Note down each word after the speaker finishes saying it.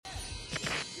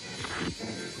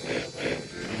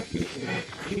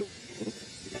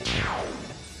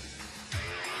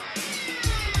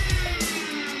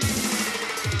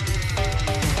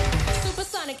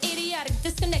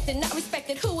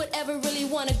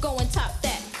go and top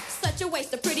that. Such a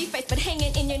waste of pretty face, but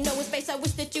hanging in your nose space. I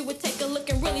wish that you would take a look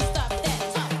and really stop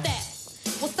that. Top that.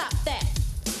 Well, stop that.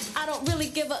 I don't really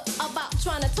give a about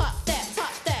trying to top that.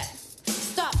 Top that.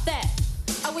 Stop that.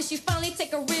 I wish you finally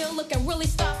take a real look and really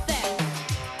stop that.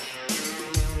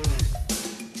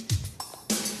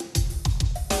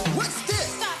 What's this?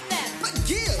 Stop that. What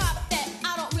gives? Top that.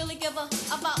 I don't really give a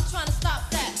about trying to stop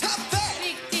that. Top that.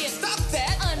 Big deal. Stop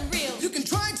that. Unreal. You can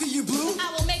try till you blue.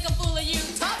 I will make a fool of you.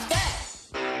 Top that.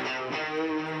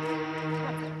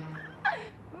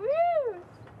 Woo!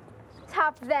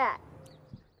 Top that.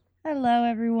 Hello,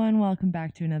 everyone. Welcome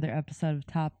back to another episode of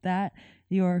Top That,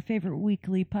 your favorite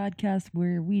weekly podcast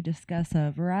where we discuss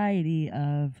a variety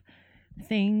of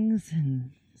things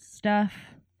and stuff,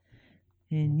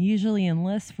 and usually in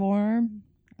list form.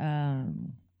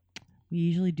 We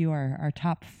usually do our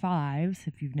top fives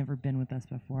if you've never been with us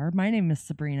before. My name is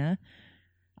Sabrina.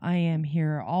 I am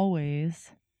here almost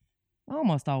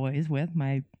always with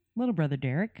my little brother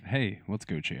Derek Hey, what's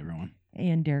Gucci, everyone?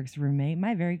 and Derek's roommate,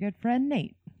 my very good friend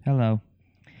Nate. Hello.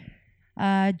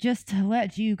 Just to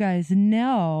let you guys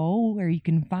know where you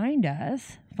can find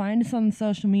us on the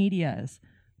social medias.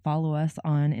 Follow us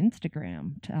on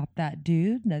Instagram, Top That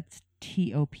Dude. That's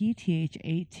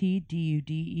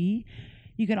TOPTHATDUDE.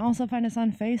 You can also find us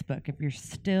on Facebook if you're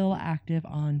still active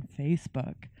on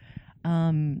Facebook.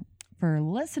 For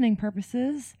listening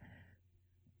purposes,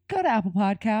 go to Apple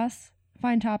Podcasts,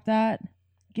 find Top That,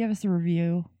 give us a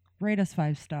review, rate us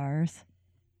 5 stars,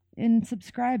 and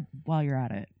subscribe while you're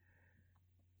at it.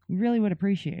 We really would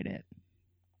appreciate it.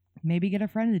 Maybe get a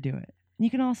friend to do it. You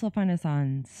can also find us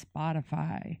on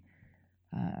Spotify,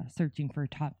 searching for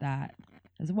Top That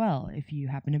as well if you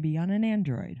happen to be on an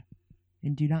Android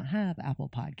and do not have Apple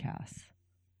Podcasts.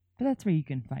 But that's where you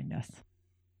can find us.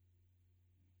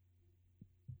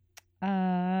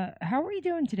 How are we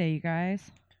doing today, you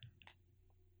guys?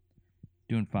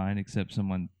 Doing fine, except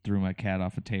someone threw my cat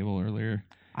off a table earlier.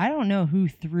 I don't know who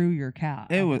threw your cat.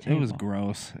 It off the was table.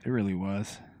 gross. It really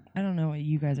was. I don't know what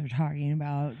you guys are talking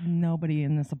about. Nobody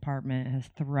in this apartment has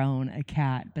thrown a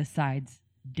cat besides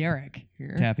Derek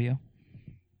here. Tapio,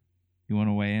 you want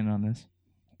to weigh in on this?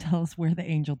 Tell us where the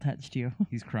angel touched you.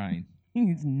 He's crying.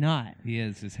 He's not. He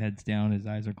has his head's down, his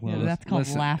eyes are Yeah, closed. that's called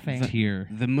Listen, laughing. Tear.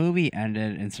 The movie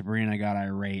ended and Sabrina got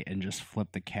irate and just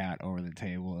flipped the cat over the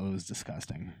table. It was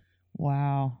disgusting.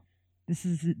 Wow. This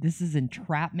is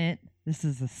entrapment. This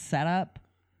is a setup.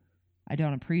 I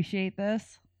don't appreciate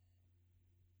this.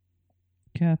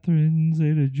 Catherine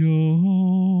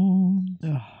Zeta-Jones.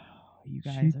 Ugh, you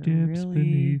guys She are dips really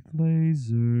beneath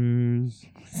lasers.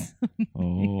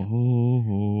 Oh, ho,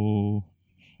 ho.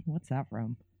 What's that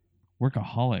from?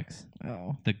 Workaholics.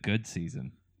 Oh, The good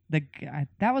season.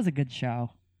 that was a good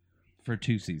show. For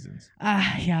 2 seasons.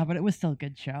 Yeah, but it was still a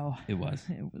good show. It was.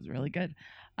 It was really good.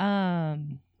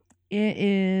 It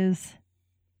is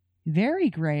very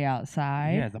gray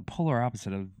outside. Yeah, the polar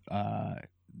opposite of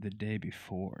the day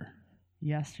before.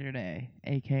 Yesterday,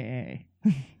 aka.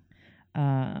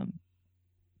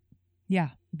 Yeah,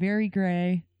 very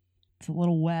gray. It's a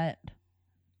little wet.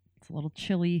 It's a little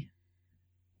chilly.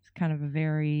 It's kind of a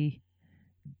very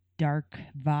dark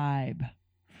vibe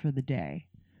for the day.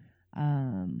 Yeah,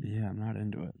 I'm not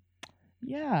into it.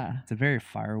 Yeah. It's a very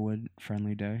firewood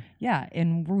friendly day. Yeah,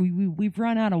 and we've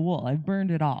run out of wool. I've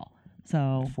burned it all.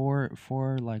 So Four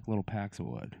like little packs of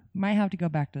wood. might have to go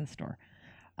back to the store.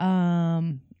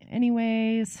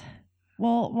 Anyways,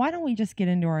 well, why don't we just get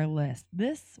into our list?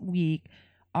 This week,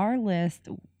 our list,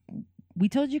 we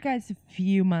told you guys a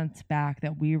few months back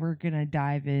that we were going to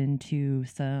dive into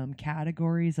some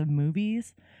categories of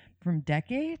movies from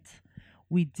decades.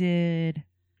 We did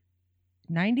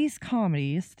 90s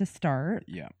comedies to start.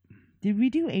 Yeah, Did we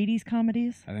do 80s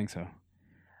comedies? I think so.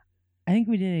 I think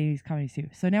we did 80s comedies too.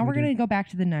 So now we're going to go back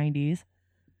to the 90s.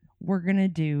 We're going to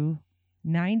do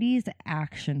 90s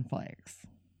action flicks.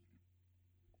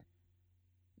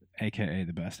 AKA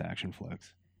the best action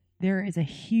flicks. There is a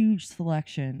huge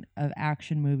selection of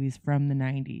action movies from the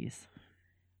 90s.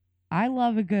 I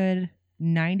love a good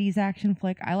 90s action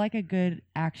flick. I like a good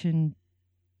action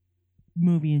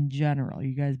movie in general.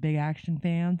 You guys big action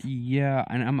fans? Yeah,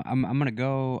 and I'm gonna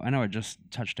go. I know I just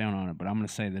touched down on it, but I'm gonna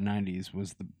say the '90s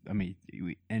was the. I mean,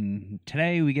 and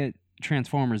today we get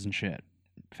Transformers and shit,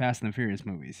 Fast and the Furious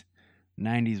movies.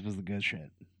 '90s was the good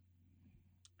shit.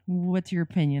 What's your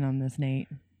opinion on this, Nate?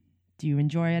 Do you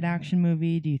enjoy an action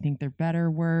movie? Do you think they're better,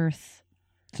 worse?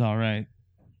 It's all right.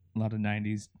 A lot of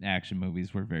 90s action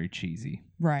movies were very cheesy.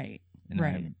 Right. And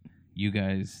Right. You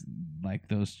guys like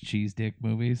those cheese dick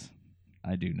movies?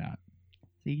 I do not.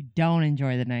 So you don't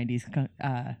enjoy the 90s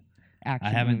action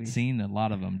I haven't movies. seen a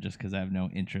lot of them just because I have no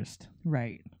interest.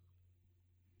 Right.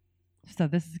 So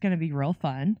this is going to be real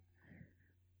fun.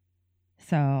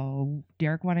 So,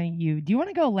 Derek, do you want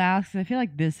to go last? 'Cause I feel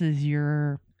like this is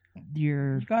your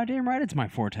Goddamn right, it's my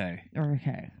forte.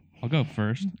 okay. I'll go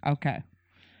first. Okay.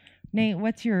 Nate,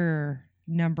 what's your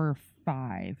number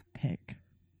 5 pick?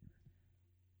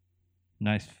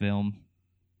 Nice film,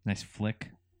 nice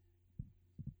flick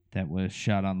that was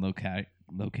shot on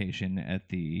location at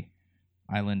the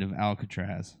island of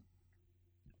Alcatraz,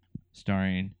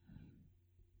 starring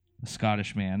a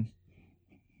Scottish man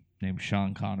named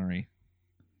Sean Connery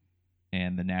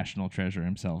and the national treasure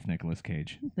himself, Nicolas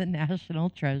Cage. The national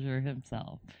treasure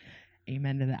himself.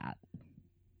 Amen to that. If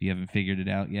you haven't figured it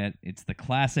out yet, it's the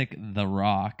classic The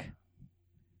Rock,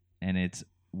 and it's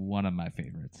one of my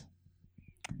favorites.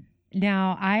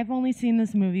 Now, I've only seen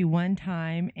this movie one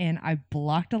time, and I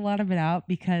blocked a lot of it out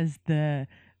because the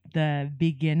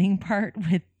beginning part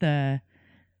with the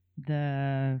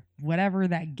whatever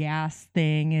that gas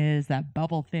thing is, that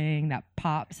bubble thing that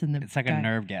pops in the It's like a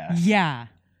nerve gas. Yeah.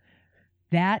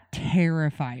 That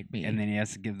terrified me. And then he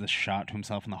has to give the shot to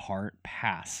himself in the heart.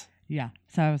 Pass. Yeah.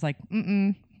 So I was like,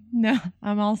 no,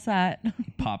 I'm all set.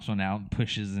 Pops one out and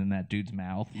pushes in that dude's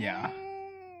mouth. Yeah.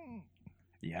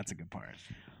 Yeah, that's a good part.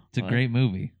 It's a great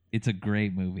movie. It's a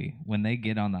great movie. When they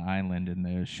get on the island and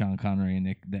there's Sean Connery and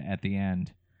Nick at the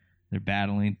end, they're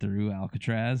battling through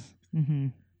Alcatraz. Mm-hmm.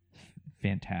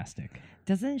 Fantastic.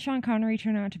 Doesn't Sean Connery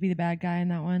turn out to be the bad guy in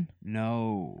that one?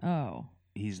 No, Oh.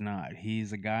 he's not.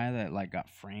 He's a guy that like got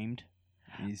framed.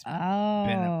 He's Oh.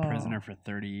 been a prisoner for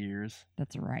 30 years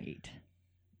That's right.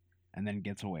 and then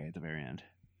gets away at the very end.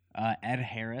 Ed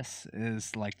Harris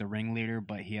is like the ringleader,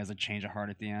 but he has a change of heart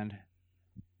at the end.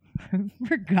 I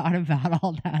forgot about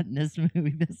all that in this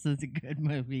movie. This is a good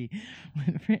movie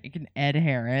with freaking Ed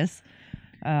Harris.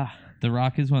 The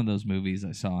Rock is one of those movies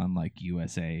I saw on like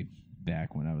USA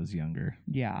back when I was younger.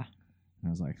 Yeah. And I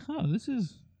was like, I'll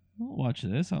watch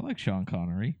this. I like Sean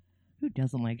Connery. Who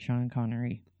doesn't like Sean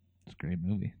Connery? It's a great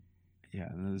movie. Yeah,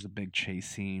 and there's a big chase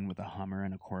scene with a Hummer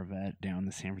and a Corvette down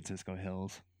the San Francisco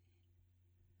hills.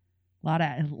 A lot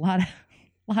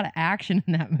of action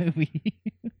in that movie.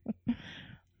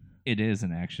 It is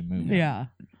an action movie. Yeah.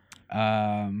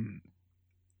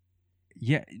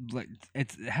 Yeah, like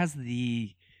it has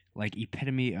the like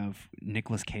epitome of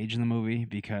Nicolas Cage in the movie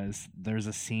because there's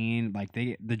a scene like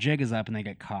the jig is up and they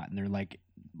get caught and they're like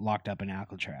locked up in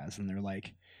Alcatraz and they're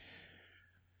like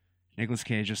Nicolas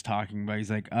Cage is talking about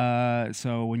he's like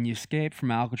so when you escape from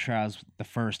Alcatraz the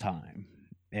first time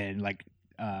and like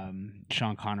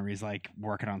Sean Connery's like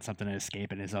working on something to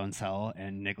escape in his own cell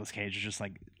and Nicolas Cage is just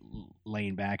like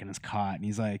laying back in his cot and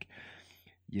he's like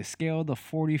you scaled the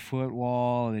 40-foot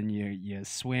wall and you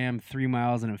swam 3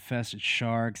 miles in infested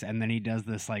sharks and then he does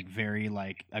this like very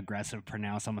like aggressive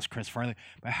pronounce almost Chris Farley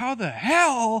but how the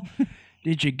hell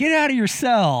did you get out of your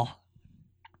cell?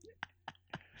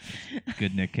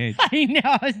 Good Nick Cage. I know.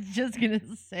 I was just going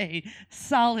to say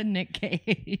solid Nick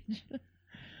Cage.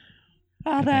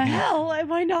 How the hell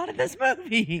am I not in this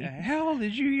movie? The hell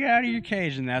did you get out of your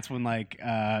cage? And that's when like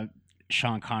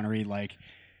Sean Connery like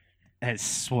has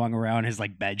swung around his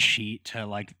like bed sheet to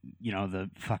like the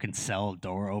fucking cell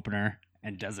door opener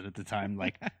and does it at the time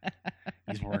like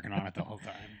he's working on it the whole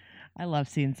time. I love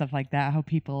seeing stuff like that. How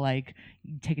people like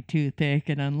take a toothpick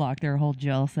and unlock their whole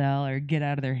jail cell, or get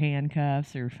out of their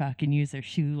handcuffs, or fucking use their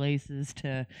shoelaces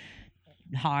to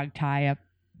hog tie up,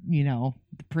 the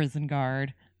prison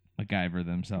guard. MacGyver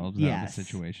themselves out Yes. of the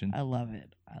situation. I love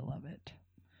it. I love it.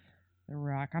 The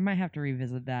Rock. I might have to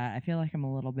revisit that. I feel like I'm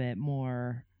a little bit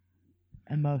more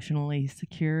emotionally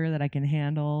secure that I can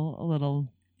handle a little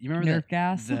You remember nerve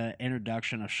gas. the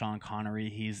introduction of Sean Connery?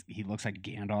 He looks like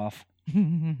Gandalf.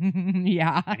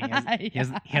 Yeah. And he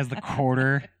has the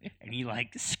quarter and he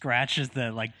like scratches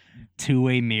the like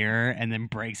two-way mirror and then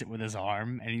breaks it with his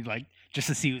arm and he like just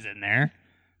to see who's in there.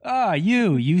 Ah,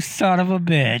 you son of a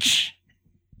bitch.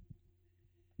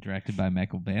 Directed by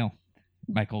Michael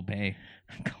Bay.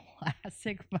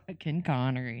 Classic fucking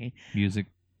Connery. Music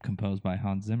composed by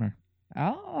Hans Zimmer.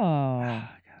 Oh. God,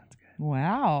 that's good.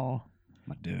 Wow.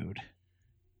 My dude.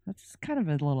 That's kind of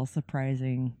a little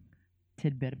surprising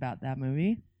tidbit about that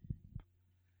movie.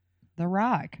 The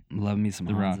Rock. Love me some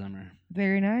The Hans Rock. Zimmer.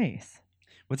 Very nice.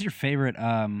 What's your favorite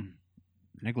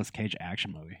Nicolas Cage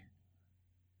action movie?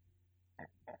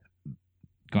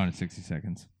 Gone in 60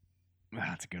 Seconds.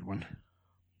 That's a good one.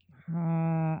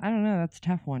 I don't know. That's a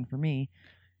tough one for me.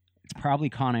 It's probably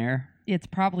Con Air. It's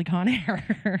probably Con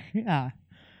Air. Yeah.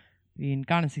 I mean,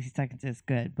 Gone in 60 Seconds is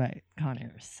good, but Con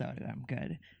Air is so damn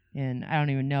good. And I don't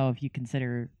even know if you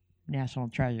consider National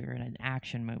Treasure in an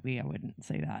action movie. I wouldn't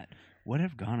say that. What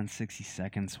if Gone in 60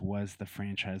 Seconds was the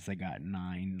franchise that got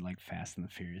 9 like Fast and the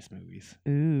Furious movies?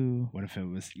 Ooh, What if it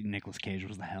was Nicolas Cage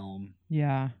was the helm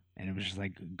yeah. and it was just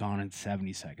like Gone in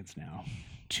 70 Seconds now?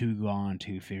 Too Gone,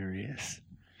 Too Furious.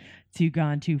 Too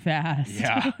gone too fast.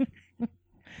 Yeah.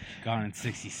 Gone in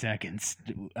 60 Seconds.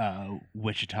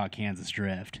 Wichita, Kansas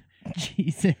Drift.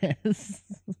 Jesus.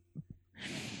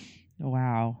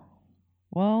 Wow.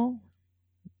 Well,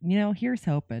 here's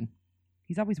hoping.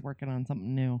 He's always working on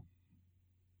something new,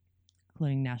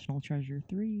 including National Treasure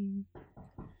 3.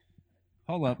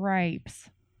 Hold up. Cripes.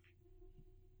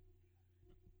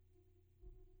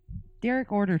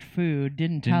 Derek ordered food,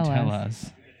 didn't Didn't tell tell us.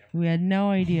 us. We had no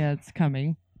idea it's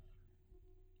coming.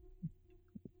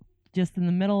 Just in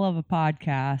the middle of a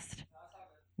podcast.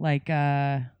 Like,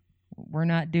 we're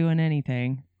not doing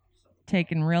anything.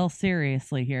 Taken real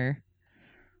seriously here.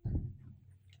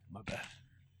 My bad.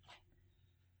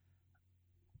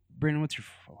 Brandon, what's your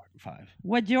 5?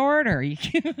 What'd you order?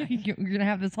 You're going to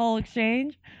have this whole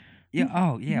exchange? Yeah.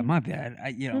 Oh, yeah. My bad.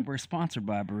 We're sponsored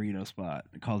by a burrito spot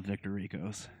called Victor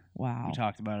Rico's. Wow. We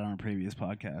talked about it on a previous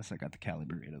podcast. I got the Cali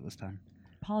burrito this time.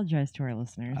 Apologize to our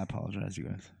listeners. I apologize, you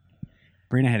guys.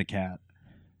 Brandon had a cat.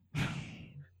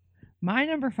 My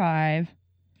number 5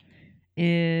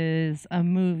 is a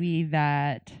movie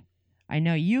that I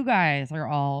know you guys are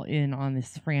all in on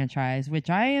this franchise, which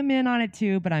I am in on it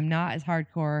too, but I'm not as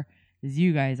hardcore as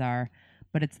you guys are.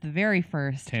 But it's the very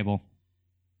first Table.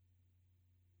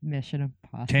 Mission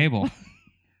Impossible. Table.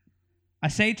 I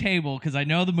say table because I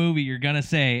know the movie you're going to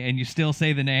say, and you still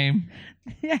say the name.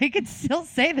 Yeah, I could still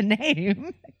say the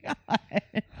name. God.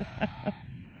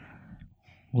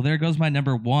 Well, there goes my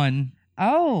number 1.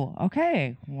 Oh,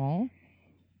 okay. Well,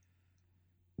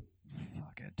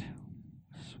 Fuck it.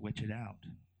 Switch it out.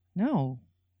 no.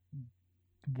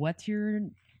 What's your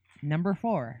number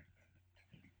 4?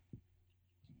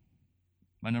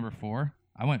 My number 4?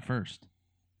 I went first.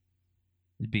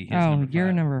 It'd be his Oh, number you're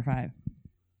 5. number 5.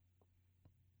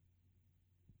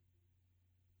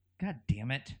 God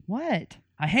damn it. What?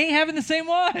 I hate having the same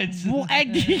ones. Well,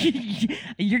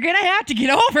 you're going to have to get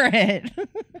over it.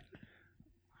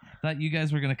 Thought you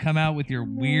guys were going to come out with your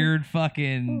weird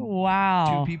fucking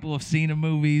Wow. 2 people have seen of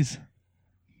movies.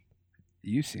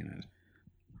 You've seen it.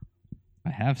 I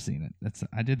have seen it.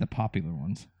 I did the popular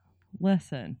ones.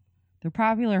 Listen, they're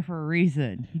popular for a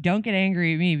reason. You don't get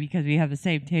angry at me because we have the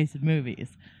same taste in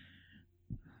movies.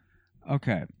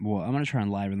 Okay. Well, I'm going to try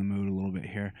and liven the mood a little bit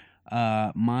here.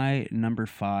 My number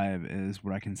 5 is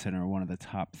what I consider one of the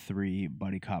top 3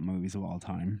 buddy cop movies of all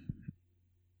time.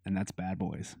 And that's Bad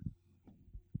Boys.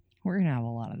 We're going to have a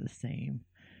lot of the same.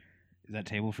 Is that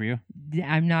table for you?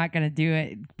 I'm not going to do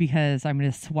it because I'm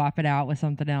going to swap it out with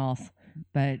something else,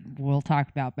 but we'll talk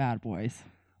about Bad Boys.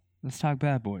 Let's talk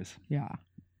Bad Boys. Yeah.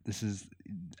 This is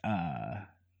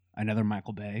another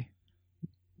Michael Bay.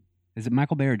 Is it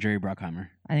Michael Bay or Jerry Bruckheimer?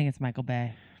 I think it's Michael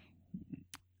Bay.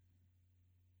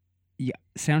 Yeah.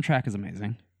 Soundtrack is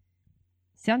amazing.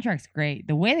 Soundtrack's great.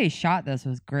 The way they shot this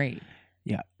was great.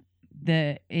 Yeah.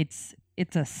 It's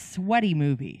a sweaty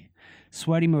movie.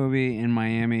 Sweaty movie in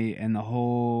Miami, and the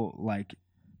whole like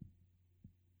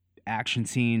action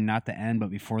scene, not the end, but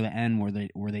before the end, where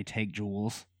they take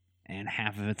Jules, and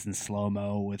half of it's in slow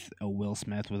mo with a Will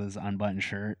Smith with his unbuttoned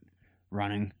shirt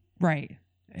running. Right.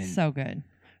 And So good.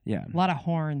 yeah, A lot of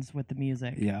horns with the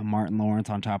music. yeah. Martin Lawrence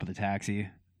on top of the taxi,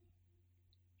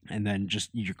 and then just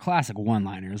your classic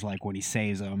one-liners like when he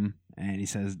saves him and he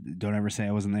says, "Don't ever say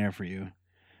I wasn't there for you."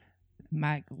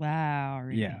 Mike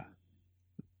Lowry. Yeah.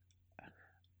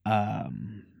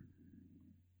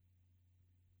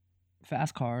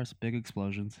 Fast cars, big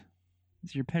explosions.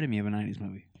 It's your epitome of a 90s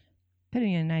movie.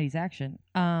 Putting in 90s action.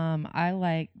 I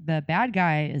like the bad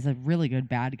guy is a really good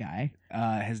bad guy.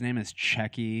 His name is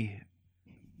Checky.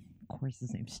 Of course,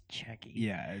 his name's Checky.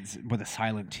 Yeah, it's with a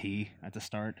silent T at the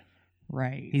start.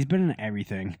 Right. He's been in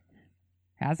everything.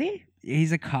 Has he?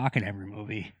 He's a cock in every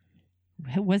movie.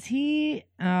 Was he?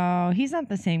 Oh, he's not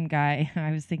the same guy.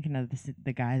 I was thinking of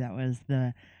the guy that was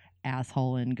the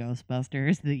asshole in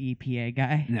Ghostbusters, the EPA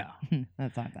guy. No.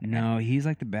 That's not that guy. No, he's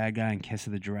like the bad guy in Kiss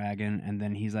of the Dragon, and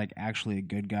then he's like actually a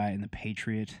good guy in The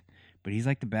Patriot, but he's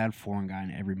like the bad foreign guy in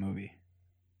every movie.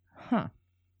 Huh.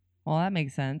 Well, that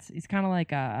makes sense. He's kind of like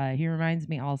he reminds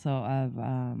me also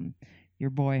of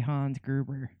your boy Hans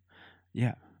Gruber.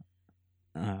 Yeah.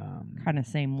 Kind of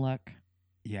same look.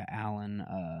 Yeah, Alan.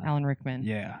 Alan Rickman.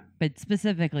 Yeah. But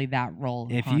specifically that role.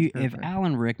 Of If Hans if Gruber.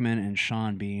 Alan Rickman and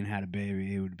Sean Bean had a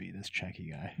baby, it would be this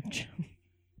Checky guy.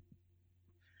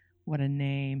 What a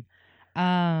name.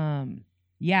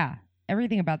 Yeah.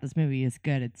 everything about this movie is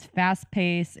good. It's fast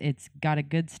paced. It's got a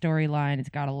good storyline. It's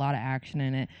got a lot of action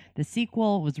in it. The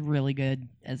sequel was really good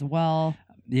as well.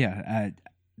 Yeah,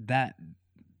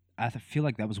 I feel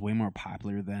like that was way more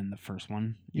popular than the first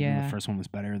one. Even Yeah. the first one was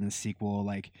better than the sequel.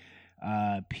 Like,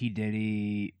 P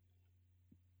Diddy,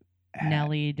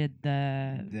 Nelly did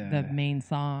the the- main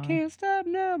song. Can't Stop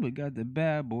Now, we got the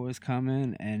bad boys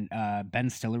coming, and Ben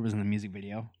Stiller was in the music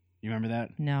video. You remember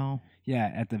that? No.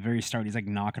 Yeah, at the very start, he's like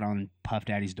knocking on Puff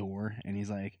Daddy's door, and he's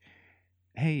like,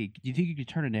 "Hey, do you think you could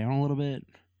turn it down a little bit?"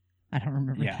 I don't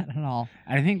remember Yeah. that at all.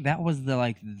 I think that was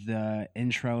the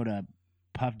intro to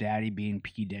Puff Daddy being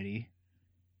P Diddy.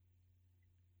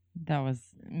 That was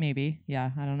maybe.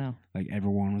 Yeah, I don't know. Like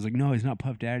everyone was like, "No, he's not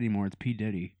Puff Daddy anymore. It's P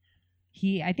Diddy."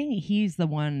 I think he's the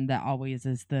one that always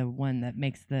is the one that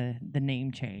makes the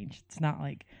name change. It's not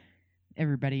like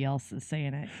everybody else is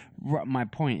saying it. My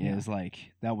point Yeah. is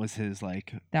like that was his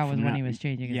like. That was from when now- he was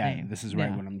changing his Yeah, name. this is right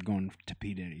Yeah. when I'm going to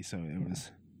P Diddy. So it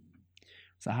was.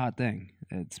 It's a hot thing.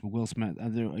 It's Will Smith.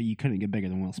 You couldn't get bigger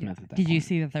than Will Smith at that Did you point.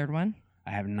 see the third one?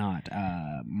 I have not.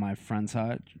 My friend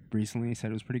saw it recently.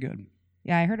 Said it was pretty good.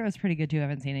 Yeah, I heard it was pretty good too. I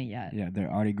haven't seen it yet. Yeah,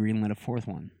 they're already greenlit a fourth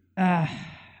one.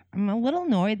 I'm a little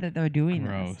annoyed that they're doing this.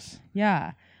 Gross.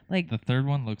 Yeah. Like, The third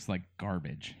one looks like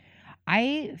garbage.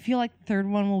 I feel like the third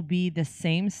one will be the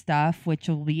same stuff, which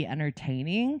will be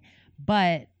entertaining,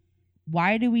 but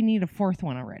why do we need a fourth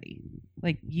one already?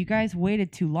 Like, you guys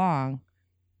waited too long.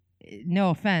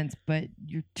 No offense, but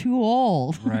you're too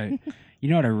old. Right. You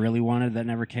know what I really wanted that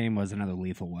never came was another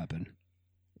Lethal Weapon.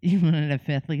 You wanted a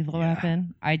fifth Lethal Yeah.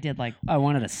 Weapon? I did like, I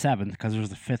wanted a seventh because there was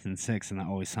the fifth and sixth in the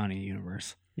Always Sunny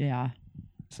universe. yeah.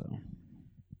 So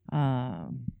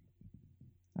All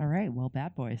right. Well,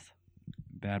 Bad Boys.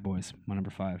 Bad Boys, my number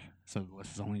 5. So the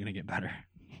list is only gonna get better.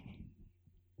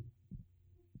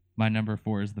 My number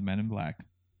 4 is The Men in Black,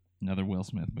 another Will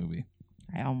Smith movie.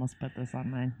 I almost put this on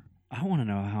mine. I want to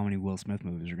know how many Will Smith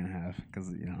movies you're gonna have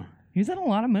because He's in a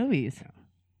lot of movies.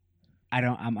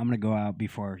 I'm gonna go out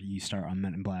before you start on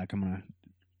Men in Black. I'm gonna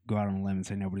go out on a limb and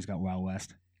say nobody's got Wild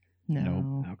West. No.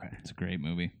 Nope. Okay, It's a great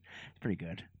movie. it's pretty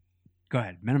good. Go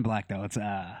ahead, Men in Black though. It's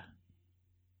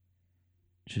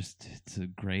It's a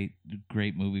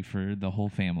great movie for the whole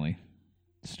family.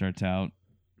 Starts out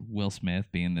Will Smith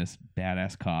being this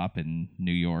badass cop in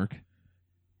New York.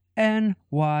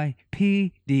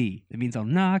 NYPD. It means I'll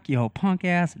knock your punk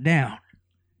ass down.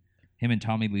 Him and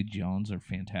Tommy Lee Jones are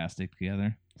fantastic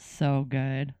together. So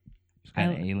good. It's got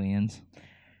I- aliens.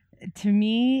 To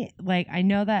me, like, I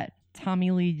know that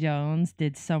Tommy Lee Jones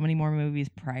did so many more movies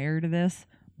prior to this,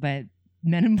 but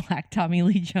Men in Black Tommy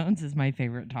Lee Jones is my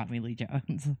favorite Tommy Lee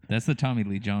Jones. That's the Tommy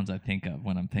Lee Jones I think of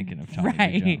when I'm thinking of Tommy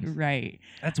right, Lee Jones. right.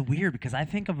 That's weird because I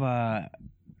think of The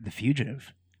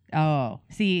Fugitive. Oh,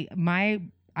 see,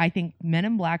 I think Men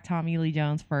in Black Tommy Lee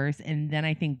Jones first, and then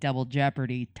I think Double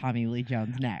Jeopardy Tommy Lee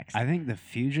Jones next. I think The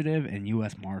Fugitive and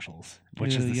U.S. Marshals,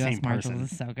 which is Ooh, the US same Marshals person.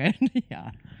 is so good.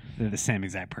 Yeah, They're the same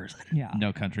exact person. yeah.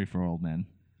 No Country for Old Men.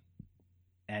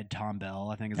 Ed Tom Bell,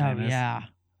 I think his Oh name is. yeah.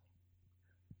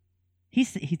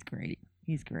 He's great.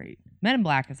 He's great. Men in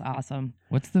Black is awesome.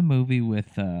 What's the movie with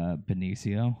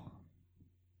Benicio?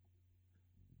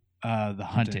 The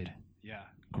Hunted. Yeah.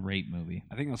 Great movie.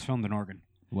 I think it was filmed in Oregon.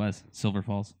 It was Silver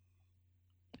Falls.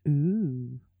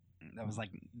 Ooh. That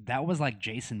was like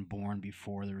Jason Bourne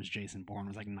before there was Jason Bourne. It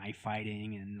was like knife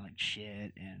fighting and like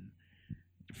shit and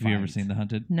Have you ever fights. seen The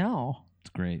Hunted? No. It's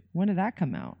great. When did that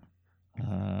come out?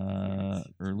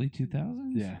 Early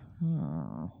 2000s? Yeah.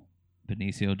 Oh.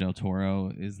 Benicio del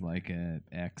Toro is like a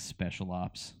ex special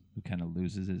ops who kind of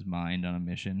loses his mind on a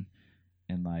mission,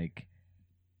 and like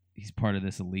he's part of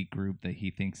this elite group that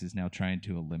he thinks is now trying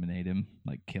to eliminate him,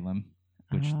 like kill him,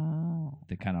 which Oh.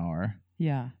 they kind of are.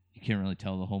 Yeah. You can't really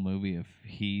tell the whole movie if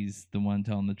he's the one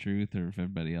telling the truth or if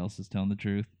everybody else is telling the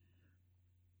truth.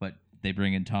 But they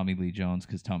bring in Tommy Lee Jones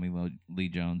because Tommy Lee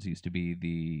Jones used to be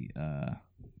the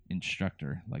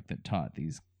instructor, like that taught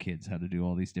these kids how to do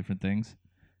all these different things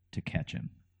to catch him.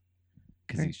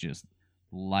 Because Great. he's just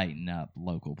lighting up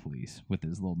local police with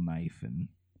his little knife and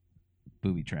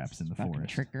booby traps in the Fucking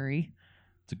forest. trickery.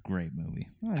 It's a great movie.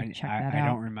 I'm gonna check that I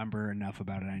out. don't remember enough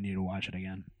about it. I need to watch it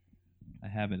again. I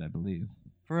have it, I believe.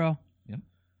 For real? Yep.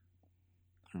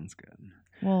 Sounds good.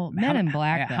 Well, Men in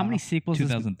Black. How many though. sequels does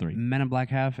 2003. Men in Black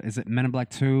have? Is it Men in Black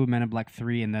 2, Men in Black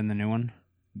 3, and then the new one?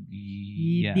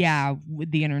 Yes. Yeah, with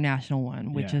the international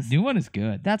one, which Yeah. is New one is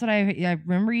good. that's what I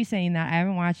remember you saying that. I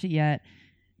haven't watched it yet.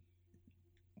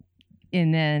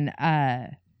 And then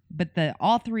but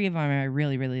all three of them I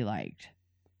really, really liked.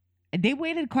 They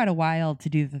waited quite a while to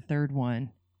do the third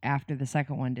one after the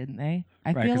second one, didn't they?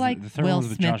 I Right, feel 'cause like the third Will one was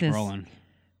with Smith Josh is Brolin.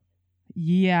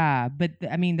 Yeah, but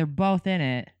I mean, they're both in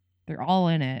it. They're all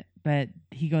in it, but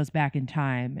he goes back in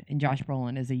time, and Josh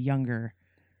Brolin is a younger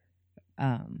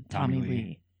Tommy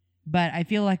Lee. But I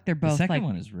feel like they're The both second like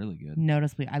one is really good.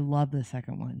 noticeably. I love the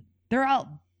second one. They're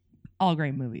all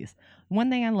great movies. One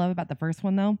thing I love about the first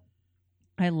one though,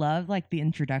 I love like the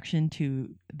introduction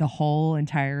to the whole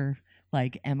entire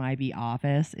like MIB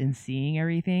office and seeing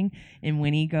everything. And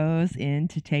when he goes in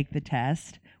to take the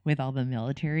test with all the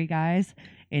military guys,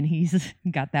 and he's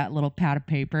got that little pad of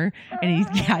paper, and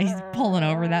he's pulling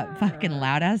over that fucking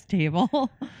loud ass table.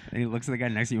 And he looks at the guy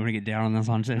next to you. Want to get down on this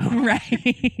one too? Right.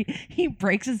 He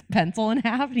breaks his pencil in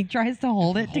half and he tries to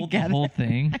hold it Hold together. the whole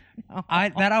thing.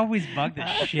 That always bugged the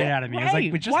shit out of me. I was Right.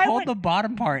 like, but just Why hold would- the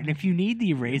bottom part, and if you need the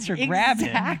eraser, grab it.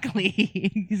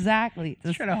 Exactly. Exactly. It's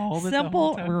a Try to hold it the simple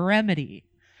whole time. remedy.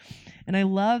 And I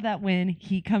love that when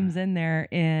he comes in there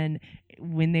and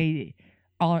when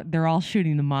they're all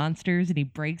shooting the monsters, and he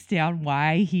breaks down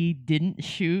why he didn't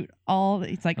shoot all.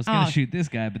 It's like, I was gonna shoot this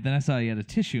guy, but then I saw he had a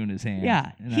tissue in his hand.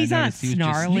 yeah, and I he's not noticed he was just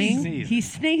snarling. sneezing.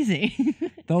 He's sneezing.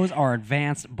 Those are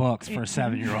advanced books for a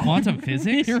 7-year-old. Quantum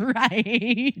physics.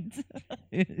 Right.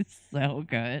 It's so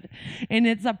good. And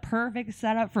it's a perfect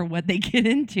setup for what they get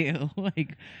into.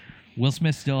 Like, Will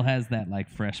Smith still has that like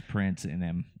Fresh Prince in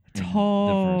him. in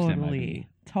the first MIB.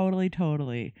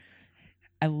 Totally.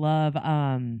 I love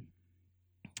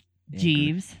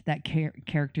Jeeves, that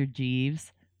character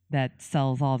Jeeves that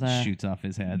sells all the Shoots off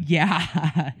his head.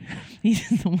 Yeah. He's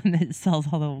the one that sells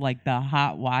all the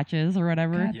hot watches or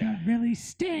whatever. Yeah. really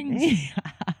stings.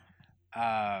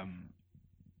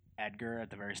 Edgar at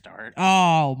the very start.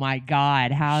 Oh my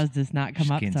God. How does this not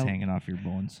come up Skin's so hanging off your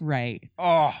bones. right?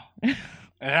 Oh, is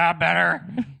that better?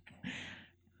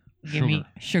 Give me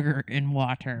sugar and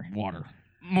water. Water.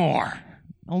 More.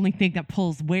 Only thing that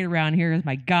pulls weight around here is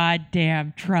my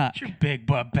goddamn truck. Get your big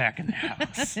butt back in the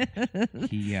house.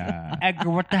 He Edgar,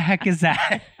 what the heck is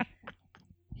that?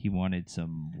 he wanted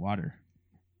some water.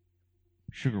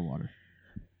 Sugar water.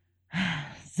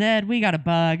 Zed, we got a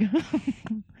bug.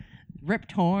 Rip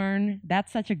Torn.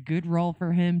 That's such a good role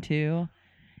for him too.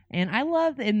 And I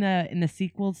love in the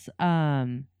sequels,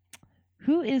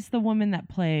 who is the woman that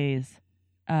plays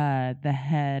the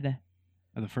head?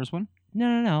 The first one?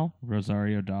 No.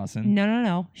 Rosario Dawson.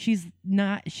 No. She's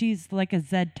not. She's like a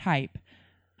Zed type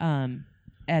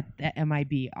at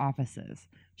MIB offices.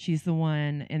 She's the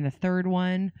one in the third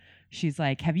one. She's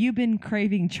like, have you been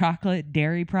craving chocolate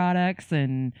dairy products?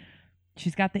 And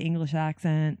she's got the English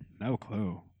accent. No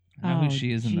clue. I know Oh, who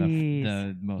she is in jeez.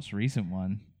 the most recent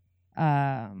one.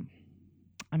 I'm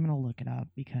gonna look it up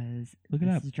because Look it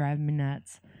this up. is driving me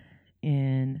nuts.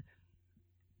 And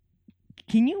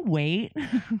can you wait?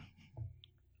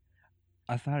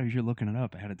 I thought you were looking it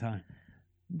up ahead of time.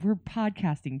 We're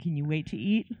podcasting. Can you wait to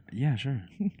eat? Yeah, sure.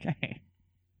 Okay.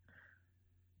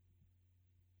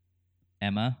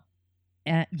 Emma.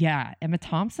 Yeah, Emma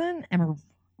Thompson. Oh,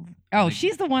 Like-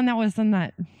 she's the one that was in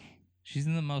that. She's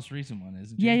in the most recent one,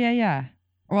 isn't she? Yeah.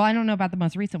 Well, I don't know about the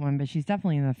most recent one, but she's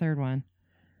definitely in the third one.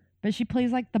 But she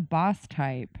plays like the boss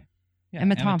type. Yeah,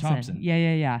 Emma Thompson.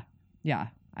 Yeah. Yeah,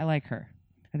 I like her.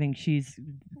 I think is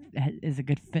a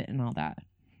good fit and all that.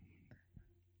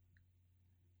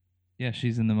 Yeah,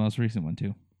 she's in the most recent one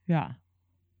too. Yeah.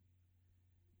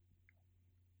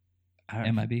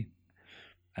 MIB.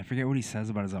 I forget what he says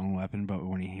about his own weapon, but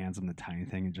when he hands him the tiny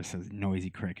thing, it just says noisy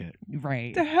cricket.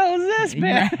 Right. The hell is this,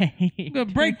 man? Right. I'm gonna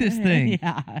break this thing.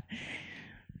 Yeah.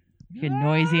 Good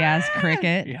noisy ass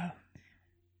cricket. Yeah.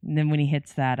 And then when he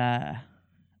hits that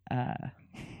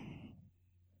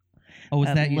Oh, was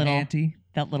That that your little- auntie?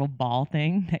 that little ball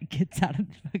thing that gets out of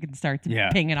the fucking starts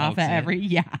Yeah. pinging off Pokes at it.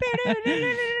 every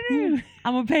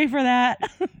I'm gonna pay for that.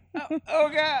 Oh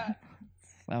God.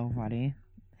 So funny.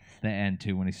 The end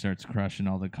too, when he starts crushing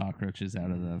all the cockroaches out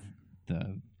of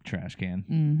the trash can.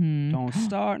 Mm-hmm. Don't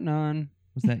start none.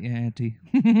 Was that your auntie?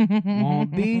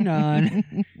 Won't be none.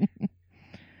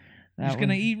 Just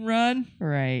gonna eat and run.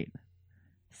 Right.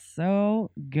 So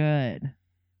good.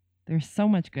 There's so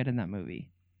much good in that movie.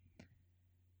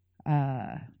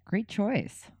 Great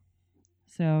choice.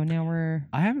 So now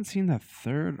I haven't seen the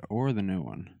third or the new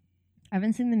one. I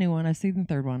haven't seen the new one. I've seen the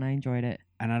third one. I enjoyed it.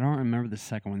 And I don't remember the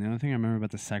second one. The only thing I remember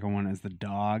about the second one is the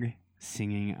dog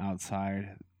singing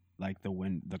outside, like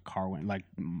the car went, like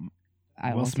I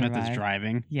Will Will Smith is Survive.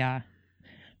 driving. Yeah.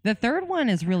 The third one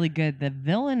is really good. The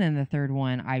villain in the third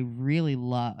one I really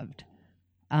loved.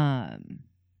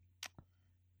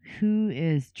 Who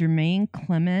is Jermaine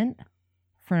Clement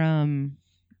from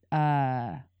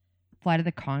Flight of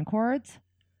the Conchords?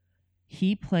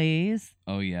 He plays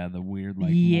Oh yeah, the weird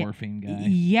like Yeah. morphing guy.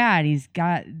 Yeah,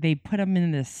 and they put him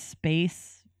in this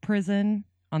space prison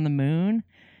on the moon,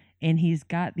 and he's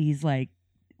got these like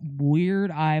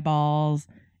weird eyeballs.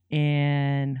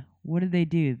 And what did they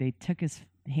do? They took his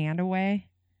hand away.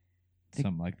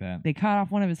 Something like that. They cut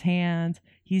off one of his hands.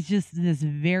 He's just this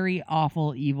very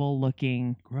awful, evil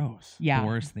looking. Gross. Yeah.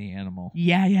 Boris the animal.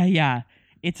 Yeah.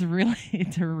 It's a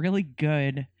really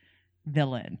good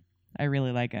villain. I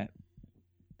really like it.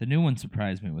 The new one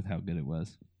surprised me with how good it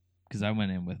was, because I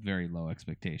went in with very low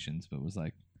expectations, but was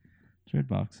like, it's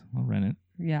Redbox. I'll rent it.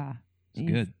 Yeah.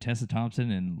 It's good. Tessa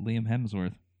Thompson and Liam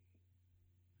Hemsworth.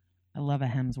 I love a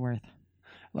Hemsworth.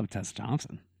 Love Tessa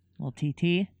Thompson. Little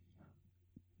TT.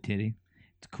 Titty.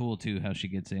 It's cool too how she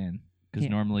gets in, because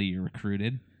Yeah. normally you're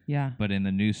recruited, Yeah. but in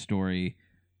the new story,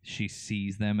 she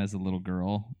sees them as a little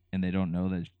girl, and they don't know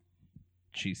that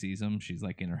she sees them. She's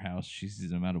like in her house. She sees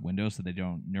them out a window, so they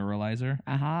don't neuralize her.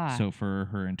 Aha. So for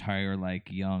her entire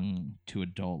like young to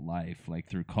adult life, like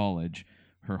through college,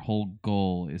 her whole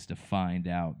goal is to find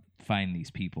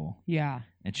these people. yeah.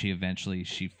 And she eventually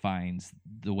finds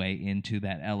the way into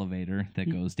that elevator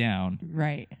that goes down,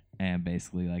 Right. and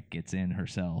basically like gets in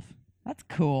herself. That's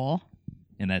cool.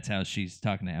 And that's how she's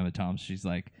talking to Emma Thompson. She's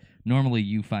like, normally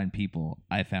you find people,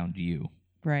 I found you.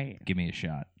 Right. Give me a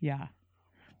shot. Yeah.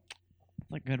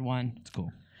 It's a good one. It's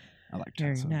cool. I like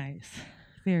Very Tessa. nice.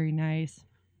 Very nice.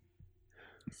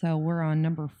 So we're on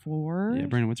number 4. Yeah,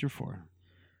 Brandon, what's your 4?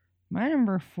 My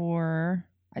number 4,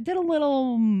 I did a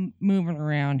little moving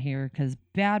around here because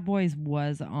Bad Boys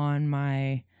was on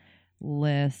my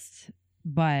list,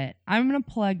 but I'm going to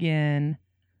plug in,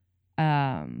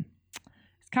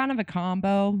 it's kind of a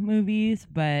combo movies,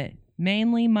 but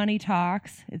mainly Money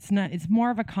Talks. It's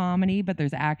more of a comedy, but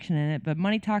there's action in it. But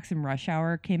Money Talks and Rush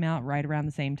Hour came out right around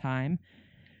the same time.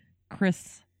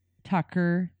 Chris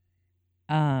Tucker,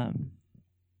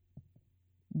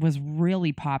 was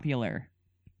really popular,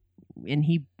 and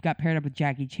he got paired up with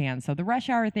Jackie Chan. So the Rush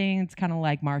Hour thing, it's kind of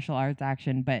like martial arts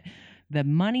action, but the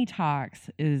Money Talks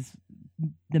is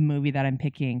the movie that I'm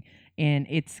picking, and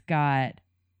it's got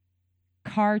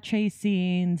car chase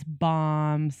scenes,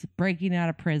 bombs, breaking out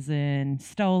of prison,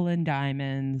 stolen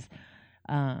diamonds,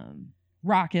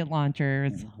 rocket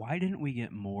launchers. Why didn't we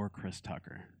get more Chris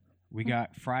Tucker? We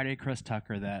got Friday Chris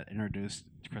Tucker that introduced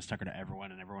Chris Tucker to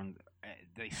everyone, and everyone,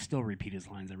 they still repeat his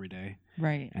lines every day.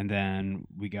 Right. And then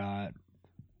we got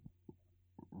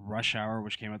Rush Hour,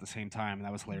 which came out at the same time, and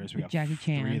that was hilarious. We With got Jackie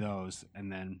Chan. 3 of those, and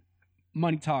then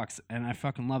Money Talks, and I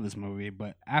fucking love this movie.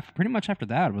 But pretty much after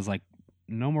that, it was like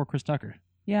no more Chris Tucker.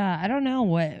 Yeah, I don't know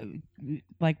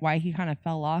why he kind of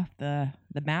fell off the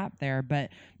map there, but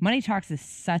Money Talks is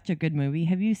such a good movie.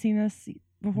 Have you seen this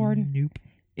before? Nope.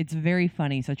 It's very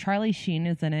funny. So Charlie Sheen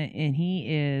is in it,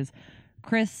 and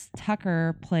Chris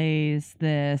Tucker plays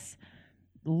this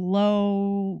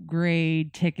low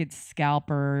grade ticket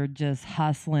scalper just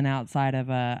hustling outside of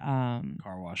a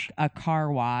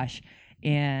car wash,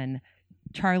 and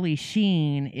Charlie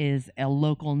Sheen is a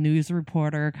local news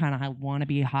reporter, kind of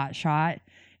wannabe hotshot,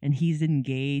 and he's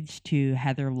engaged to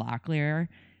Heather Locklear,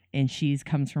 and she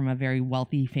comes from a very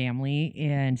wealthy family,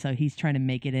 and so he's trying to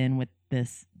make it in with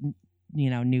this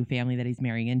new family that he's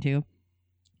marrying into.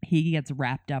 He gets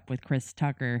wrapped up with Chris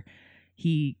Tucker.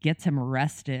 He gets him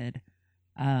arrested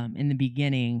in the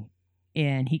beginning,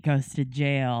 and he goes to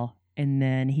jail, and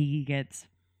then he gets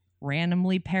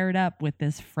randomly paired up with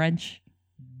this French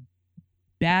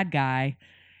bad guy,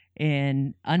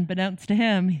 and unbeknownst to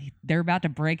him, they're about to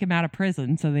break him out of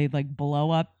prison, so they like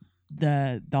blow up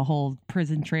the whole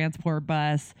prison transport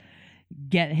bus,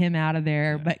 get him out of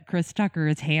there. Yeah. But Chris Tucker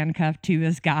is handcuffed to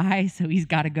this guy, so he's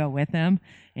got to go with him,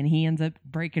 and he ends up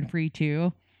breaking free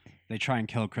too. They try and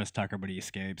kill Chris Tucker, but he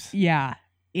escapes. Yeah,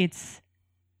 it's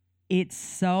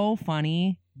so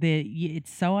funny that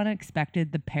it's so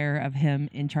unexpected, the pair of him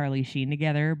and Charlie Sheen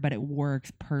together, but it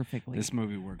works perfectly. This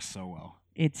movie works so well.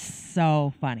 It's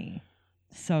so funny.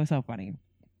 So funny.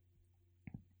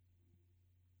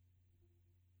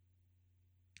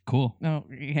 Cool. Oh,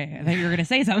 okay. I thought you were going to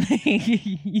say something.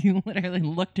 You literally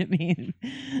looked at me.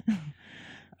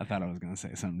 I thought I was going to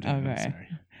say something too. Okay.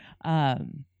 Sorry.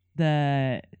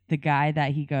 The guy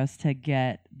that he goes to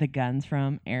get the guns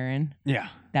from, Aaron, Yeah.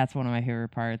 that's one of my favorite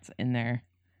parts in there.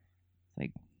 It's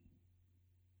like,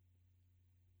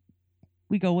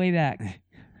 we go way back.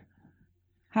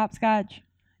 Hopscotch,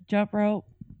 jump rope,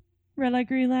 red light,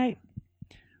 green light.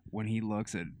 When he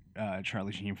looks at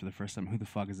Charlie Sheen for the first time, who the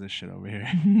fuck is this shit over here?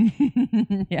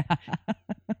 Yeah.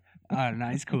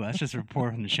 Nice, cool. That's just a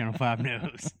report from the Channel 5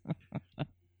 News.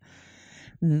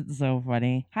 It's so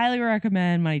funny. Highly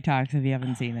recommend Money Talks if you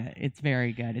haven't seen it. It's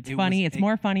very good. It's It funny. was- It's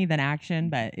more funny than action,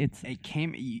 but it's It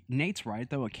came. Nate's right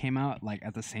though. It came out like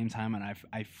at the same time, and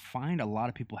I find a lot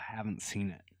of people haven't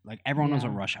seen it. Like everyone knows Yeah.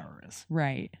 what Rush Hour is,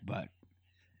 right. but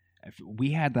if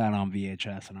we had that on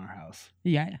VHS in our house,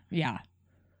 Yeah.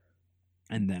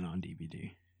 and then on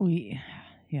DVD.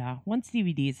 Once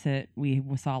DVDs hit, we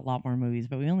saw a lot more movies,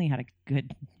 but we only had a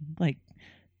good like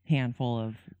handful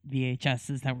of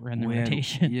VHSs that were in the We had-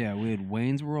 rotation. yeah, we had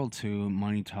Wayne's World 2,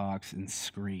 Money Talks, and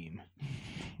Scream.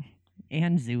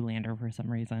 And Zoolander for some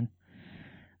reason.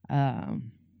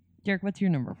 Derek, what's your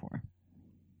number 4?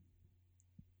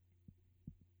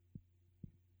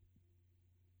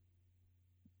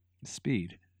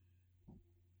 Speed.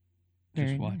 Very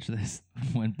Just nice. watched this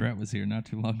when Brett was here not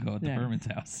too long ago at the Yeah. Berman's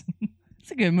house.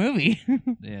 It's a good movie.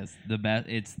 Yes, the best.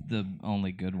 It's the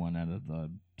only good one out of the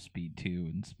Speed 2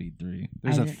 and Speed 3.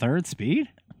 There's I a did- third Speed?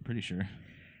 Pretty sure.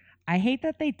 I hate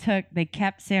that they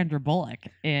kept Sandra Bullock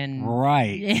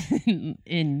Right.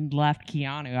 and left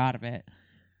Keanu out of it.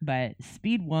 But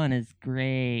Speed 1 is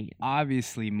great.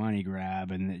 Obviously money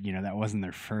grab, and that wasn't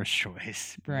their first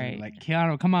choice. Right. Like,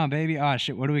 Keanu, come on, baby. Oh,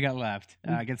 shit, what do we got left?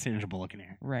 Get Sandra Bullock in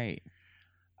here. Right.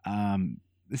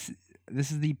 This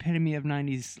is the epitome of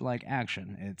 90s like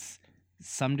action. It's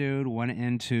some dude went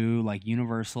into like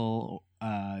Universal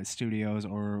Studios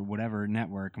or whatever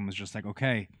network and was just like,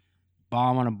 okay,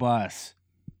 bomb on a bus,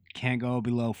 can't go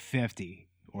below 50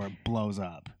 or it blows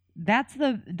up.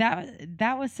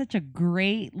 That was such a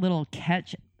great little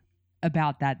catch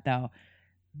about that though.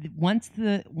 Once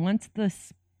the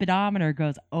speedometer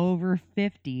goes over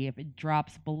 50, if it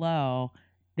drops below,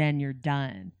 then you're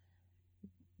done.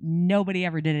 Nobody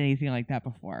ever did anything like that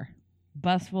before.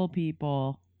 Bus full of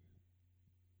people.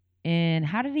 And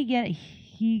how did he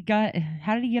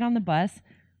get on the bus?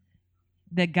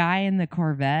 The guy in the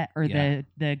Corvette or Yeah.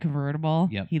 the convertible,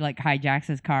 Yep. he like hijacks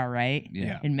his car, right?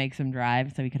 Yeah. And makes him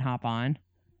drive so he can hop on.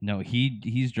 No,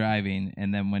 he's driving,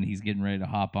 and then when he's getting ready to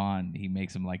hop on, he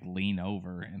makes him like lean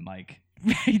over and like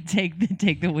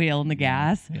take the wheel and the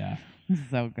gas. Yeah.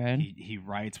 So good. He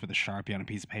writes with a Sharpie on a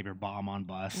piece of paper, bomb on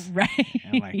bus. Right.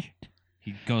 And like,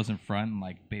 He goes in front and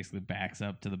like basically backs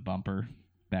up to the bumper,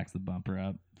 backs the bumper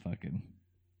up, fucking.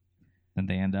 Then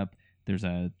they end up. There's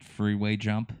a freeway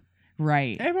jump.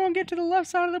 right. everyone get to the left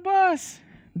side of the bus.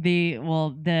 That's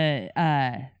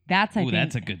I Ooh, think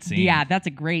that's a good scene. Yeah, that's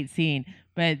a great scene.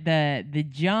 But the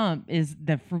jump is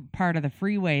the part of the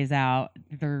freeways out.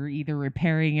 They're either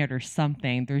repairing it or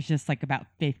something. There's just like about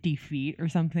 50 feet or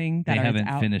something that They are haven't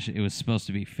out. finished. It was supposed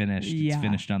to be finished. Yeah. It's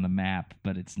finished on the map,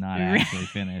 but it's not Right. actually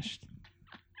finished.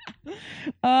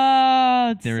 Oh,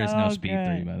 it's There is so no Speed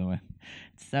 3, good. by the way.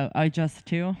 So just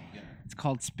 2. It's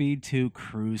called Speed 2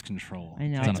 Cruise Control. I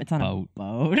know It's on a boat.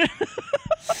 boat.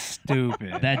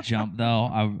 Stupid. That jump, though,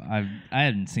 I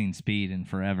hadn't seen Speed in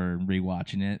forever.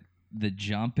 Rewatching it, the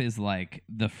jump is like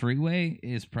the freeway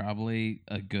is probably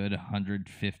a good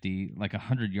 150, like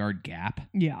 100-yard gap.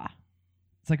 Yeah,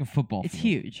 It's like a football. it's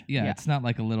field. huge. Yeah, it's not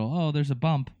like a little. Oh, there's a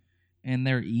bump, and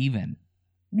they're even.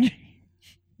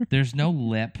 There's no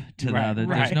lip to the Right, other.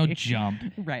 There's no right. jump.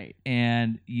 right.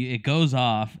 And it goes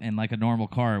off, and like a normal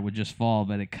car it would just fall,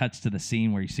 but it cuts to the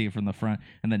scene where you see it from the front,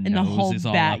 and the And the nose whole is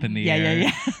all back, up in the yeah, air.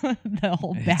 yeah. The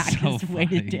whole It's back so is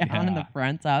weighted funny, down and the yeah.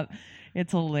 front's up.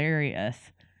 It's hilarious.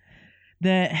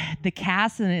 The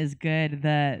casting is good.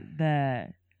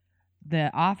 The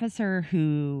officer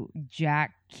who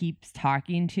Jack keeps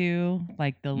talking to,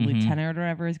 like the Mhm. lieutenant or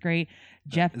whatever, is great.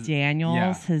 Jeff is- Daniels,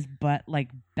 yeah. his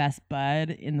best bud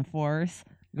in the force,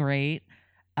 great.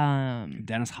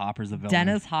 Dennis Hopper's the villain.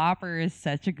 Dennis Hopper is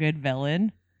such a good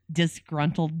villain.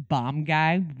 Disgruntled bomb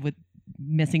guy with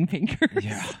missing fingers.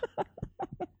 Yeah.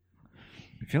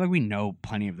 I feel like we know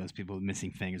plenty of those people with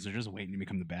missing fingers. They're just waiting to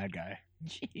become the bad guy.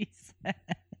 Jeez.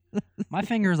 My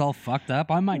finger's all fucked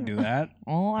up. I might do that.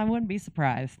 Oh, I wouldn't be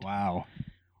surprised. Wow.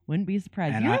 Wouldn't be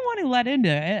surprised. And You're I- the one who let into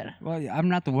it. Well, I'm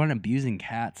not the one abusing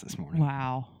cats this morning.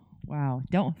 Wow.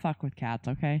 Don't fuck with cats,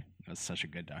 okay? That's such a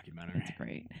good documentary. That's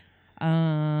great.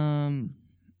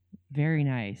 Very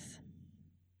nice.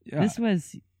 Yeah, This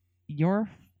is your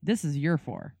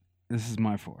 4. this is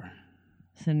my 4.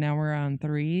 So now we're on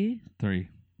 3. 3.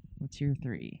 What's your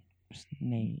 3?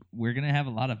 Nate. We're gonna have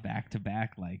a lot of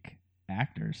back-to-back like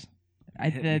actors.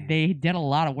 Hit me. They did a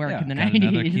lot of work Yeah, in the Got 90s.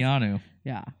 another Keanu,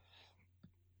 Yeah.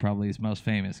 probably his most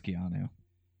famous Keanu.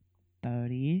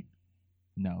 Bodhi.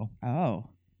 No, Oh.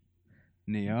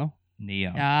 Neo.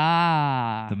 Neo,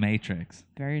 Ah. The Matrix.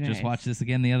 Very nice. Just watched this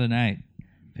again the other night.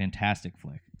 Fantastic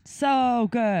flick. So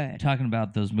good. Talking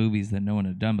about those movies that no one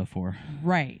had done before.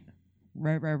 Right.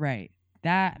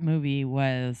 That movie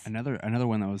was Another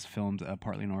one that was filmed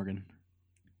partly in Oregon.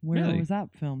 where Really? was that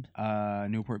filmed?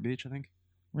 Newport Beach, I think.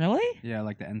 Really? Yeah,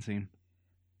 like the end scene.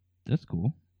 That's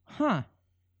cool. Huh.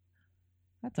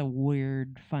 That's a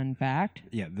weird fun fact.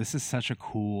 Yeah, this is such a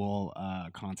cool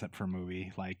concept for a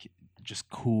movie. Like, just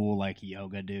cool, like,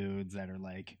 yoga dudes that are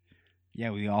like,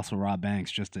 yeah, we also rob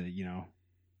banks just to,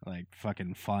 like,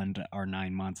 fucking fund our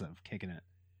 9 months of kicking it.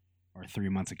 Or 3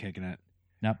 months of kicking it.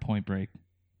 Not Point Break.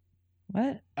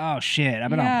 What? Oh, shit. I've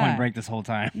been on Yeah. Point Break this whole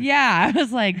time. Yeah, I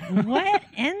was like, what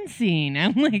end scene?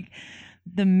 I'm like,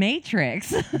 The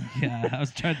Matrix. Yeah, I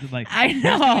was trying to like. I who's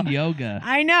know. doing yoga.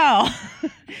 I know.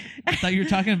 I thought you were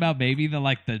talking about maybe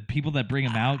the people that bring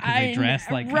them out because they dress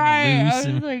like kind right. of loose. I was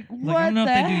And, like, what I don't know if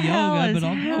the they do hell yoga, is but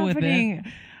I'll go with it.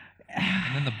 happening?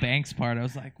 and then the banks part, I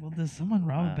was like, well, does someone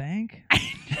rob a bank?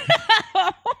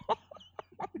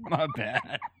 My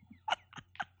bad.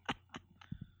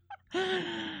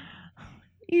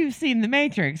 You've seen The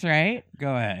Matrix, right?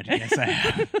 Go ahead. Yes, I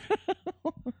have.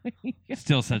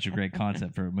 Still such a great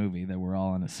concept for a movie that we're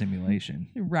all in a simulation.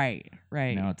 Right.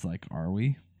 Now it's like, are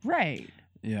we? Right.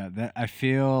 Yeah, that I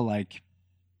feel like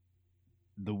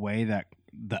the way that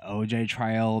the OJ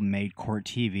trial made court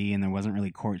TV, and there wasn't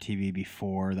really court TV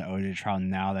before the OJ trial.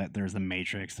 Now that there's the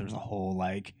Matrix, there's a whole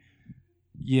like,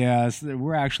 yes,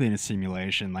 we're actually in a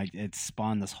simulation. Like, it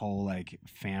spawned this whole like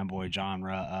fanboy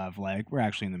genre of like, we're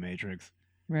actually in the Matrix.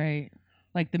 Right.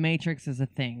 Like The Matrix is a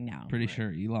thing now. Pretty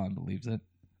sure Elon believes it.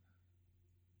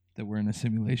 That we're in a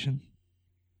simulation.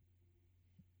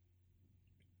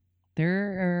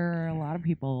 There are a lot of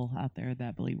people out there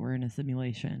that believe we're in a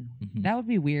simulation. Mhm. That would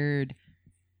be weird.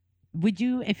 Would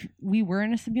you, if we were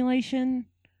in a simulation,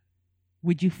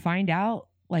 would you find out,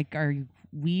 like,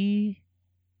 is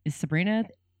Sabrina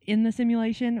in the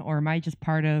simulation, or am I just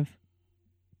part of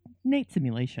Nate's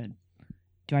simulation?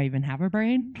 Do I even have a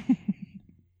brain?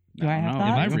 Do I don't have know.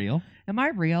 thoughts? Am I real? Am I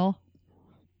real?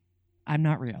 I'm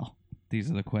not real. These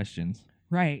are the questions.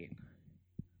 Right.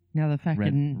 Now the Red,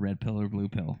 fucking red pill or blue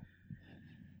pill?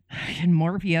 and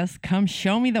Morpheus, come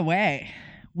show me the way.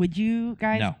 Would you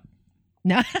guys? No.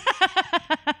 No.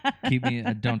 Keep me.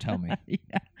 Don't tell me.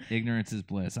 Yeah. Ignorance is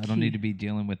bliss. I don't need to be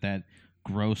dealing with that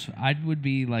gross. I would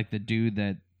be like the dude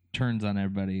that turns on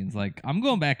everybody and is like, I'm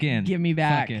going back in. Give me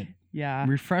back. Fuck it. Yeah.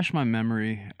 Refresh my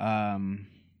memory.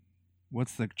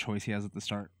 What's the choice he has at the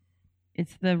start?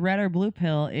 It's the red or blue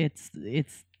pill. It's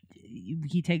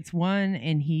he takes one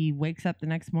and he wakes up the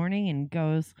next morning and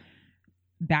goes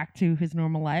back to his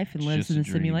normal life and It's lives just in a a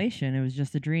dream. simulation. It was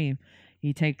just a dream.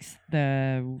 He takes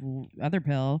the other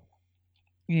pill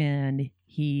and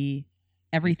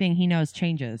everything he knows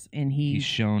changes, and He's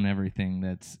shown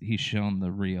everything he's shown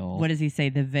the real. what does he say?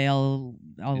 The veil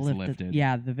Is lifted.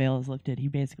 Yeah, the veil is lifted. He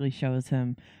basically shows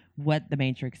him what the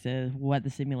Matrix is, what the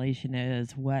simulation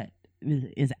is, what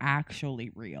is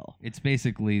actually real. It's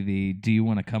basically do you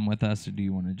want to come with us or do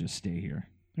you want to just stay here?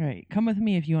 Right. Come with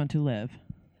me if you want to live,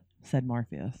 said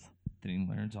Morpheus. Then he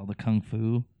learns all the kung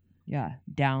fu. Yeah.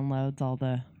 Downloads all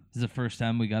the This is the first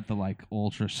time we got the like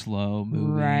ultra slow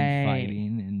moving Right.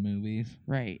 fighting in movies.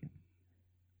 right.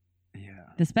 Yeah.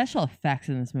 The special effects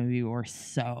in this movie were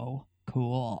so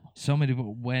cool. So many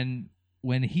people when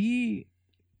he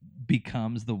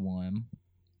becomes the one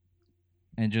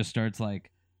and just starts like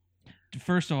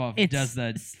first off does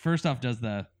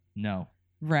the no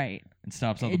Right. and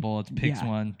stops all the bullets, picks yeah.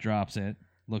 one, drops it,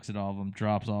 looks at all of them,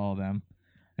 drops all of them,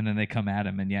 and then they come at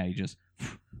him and yeah, he just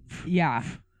Yeah.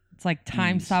 It's like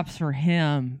time Ease. stops for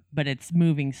him, but it's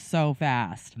moving so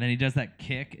fast. and then he does that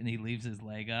kick and he leaves his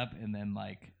leg up and then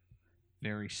like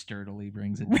very sturdily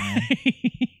brings it down.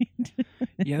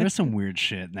 Yeah, there's some weird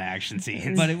shit in the action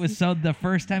scenes. But it was so the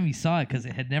first time you saw it because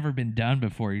it had never been done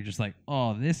before. You're just like,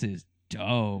 oh, this is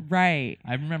dope. Right.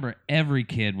 I remember every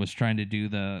kid was trying to do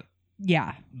the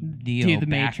Yeah. Neo Do the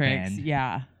back Matrix. bend.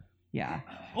 Yeah. Yeah.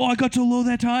 Oh, I got so low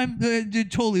that time.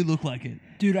 It totally looked like it.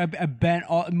 Dude, I bent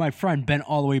my friend bent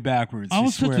all the way backwards. I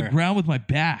almost touched the swear. ground with my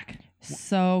back.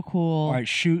 So cool. All right,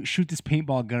 shoot this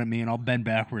paintball gun at me, and I'll bend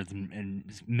backwards and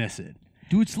just miss it.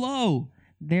 Do it slow.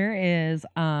 There is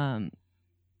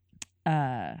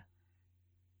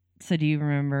so do you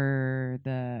remember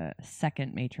the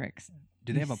second Matrix?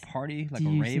 Do they have a party, like Do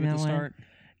a you rave see at that the one? start?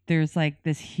 There's like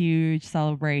this huge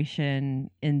celebration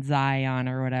in Zion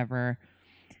or whatever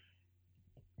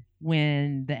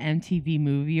when the MTV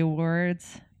Movie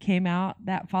Awards came out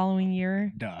that following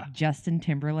year. Duh. Justin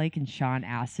Timberlake and Sean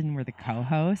Astin were the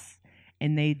co-hosts,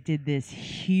 and they did this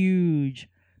huge,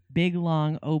 big,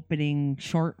 long opening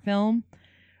short film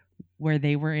where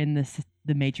they were in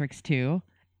the Matrix 2,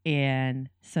 and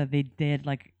so they did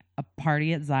like a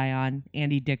party at Zion.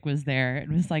 Andy Dick was there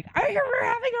and was like, "Oh, we're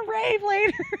having a rave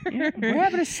later. We're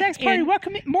having a sex party. And- What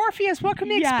can Morpheus? What can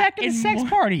we Yeah, expect at a and sex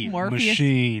party? Morpheus-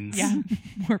 Machines. Yeah,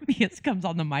 Morpheus comes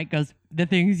on the mic, goes, "The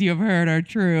things you've heard are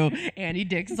true." Andy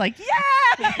Dick's like, "Yeah!"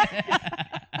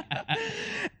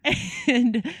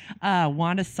 And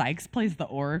Wanda Sykes plays the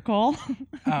Oracle.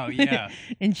 Oh yeah.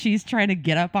 And she's trying to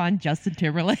get up on Justin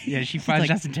Timberlake. Yeah, she She's finds like,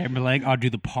 Justin Timberlake. I'll do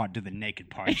the part, do the naked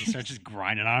part. She starts just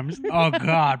grinding on him. Oh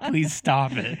God, please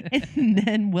stop it. And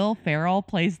then Will Ferrell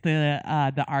plays the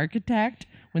architect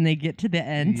when they get to the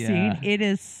end Yeah. scene. It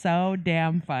is so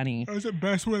damn funny. That was the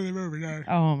best one they've ever done.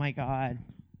 Oh my god,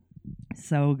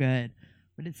 so good.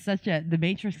 But it's The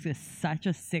Matrix is such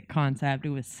a sick concept. It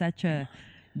was such a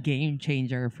game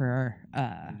changer for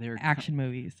They're action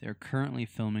movies. They're currently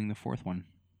filming the fourth one.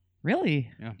 Really?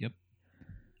 Yep.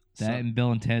 So- That and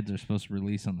Bill and Ted's are supposed to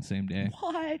release on the same day.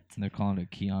 What? And they're calling it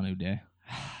Keanu Day.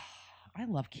 I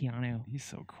love Keanu. He's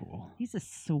so cool. He's a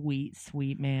sweet,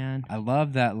 sweet man. I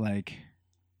love that. Like,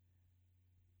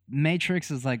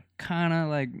 Matrix is like kind of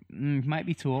like might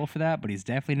be too old for that, but he's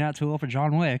definitely not too old for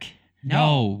John Wick.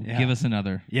 No, Yeah. give us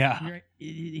another. Yeah.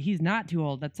 He's not too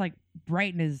old. That's like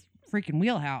right in his freaking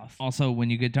wheelhouse. Also, when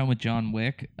you get done with John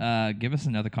Wick, give us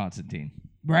another Constantine.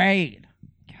 Right.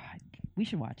 God, we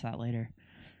should watch that later.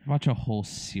 Watch a whole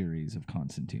series of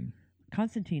Constantine.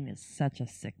 Constantine is such a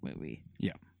sick movie.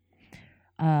 Yeah.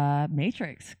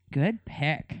 Matrix, good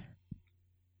pick.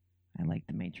 I like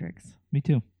The Matrix. Me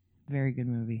too. Very good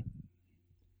movie.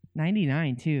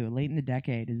 99 too, late in the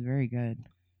decade, is very good.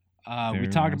 We Very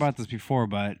talked nice. about this before,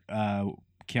 but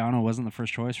Keanu wasn't the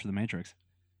first choice for the Matrix.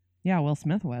 Yeah, Will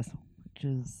Smith was, which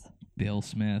is Bill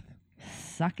Smith.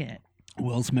 suck it.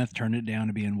 Will Smith turned it down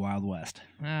to be in Wild West.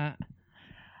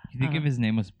 You think if his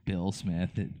name was Bill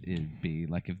Smith, it'd be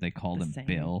like if they called The him same.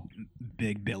 Bill,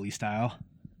 Big Billy style.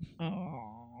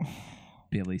 Oh,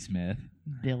 Billy Smith.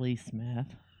 Billy Smith,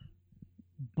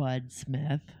 Bud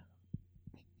Smith.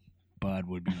 Bud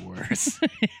would be worse.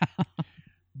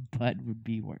 Bud would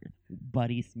be worse.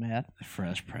 Buddy Smith. The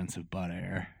Fresh Prince of Bud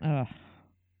Air. Ugh.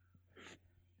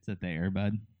 Is that the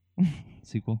Airbud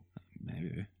sequel?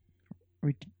 Maybe.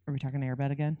 Are we talking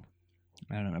Airbud again?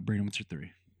 I don't know. Brandon, what's your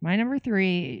 3? My number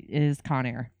 3 is Con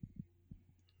Air.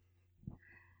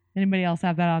 Anybody else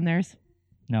have that on theirs?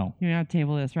 No. You have to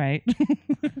table this, right?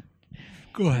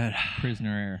 Go ahead. Prisoner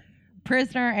Air.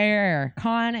 Prisoner Air,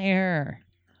 Con Air.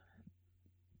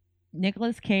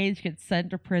 Nicolas Cage gets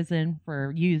sent to prison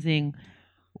for using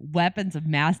weapons of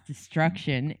mass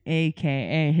destruction,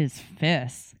 aka his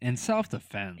fists, In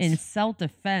self-defense. in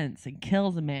self-defense and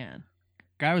kills a man.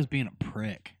 Guy was being a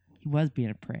prick He was being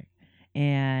a prick.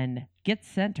 And gets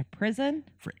sent to prison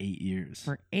for 8 years.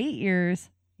 for 8 years.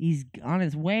 He's on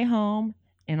his way home,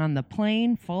 and on the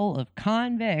plane full of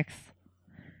convicts,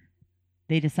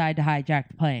 they decide to hijack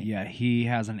the plane. Yeah, he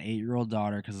has an 8-year-old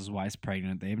daughter because his wife's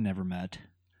pregnant. They've never met.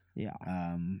 Yeah.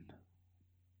 And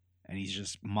he's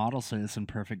just model citizen,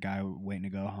 perfect guy waiting to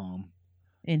go home.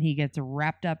 And he gets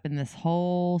wrapped up in this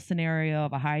whole scenario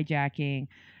of a hijacking.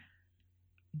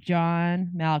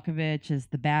 John Malkovich is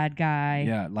the bad guy.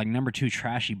 Yeah, like number 2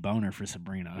 trashy boner for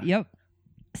Sabrina. Yep.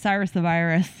 Cyrus the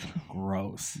Virus.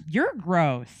 Gross. You're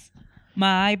gross.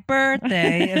 My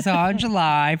birthday is on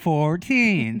July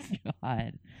 14th.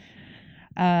 God.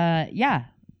 Yeah,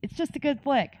 it's just a good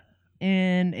flick.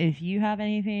 And if you have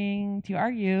anything to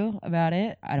argue about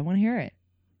it, I don't want to hear it.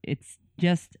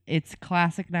 It's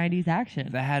classic 90s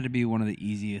action. That had to be one of the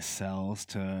easiest sells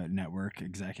to network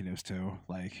executives too.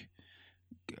 Like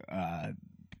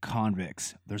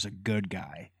convicts, there's a good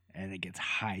guy and it gets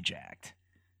hijacked.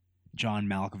 John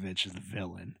Malkovich is the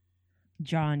villain.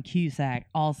 John Cusack,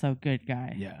 also good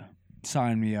guy. Yeah.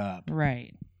 Sign me up.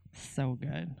 Right. So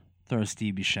good. Throw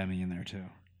Steve Buscemi in there too.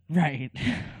 Right.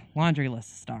 Laundry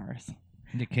list of stars.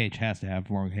 Nick Cage has to have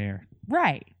long hair.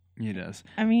 Right. He does.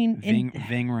 I mean, Ving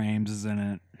and Rhames is in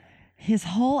it. his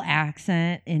whole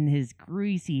accent and his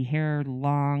greasy hair,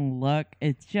 long look,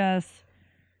 it's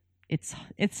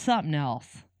something else.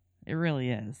 It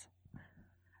really is.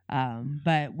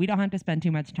 But we don't have to spend too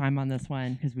much time on this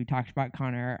one because we talked about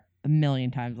Connor a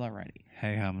million times already.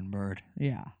 Hey Hummingbird.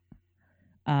 Yeah.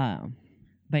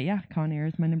 But yeah, Con Air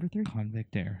is my number 3.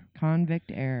 Convict Air.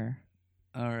 Convict Air.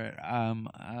 All right.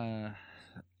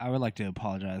 I would like to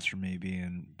apologize for me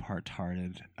being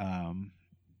part-hearted a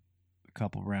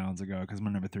couple rounds ago because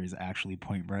my number 3 is actually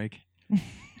Point Break.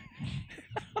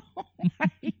 Oh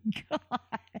my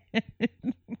god. Did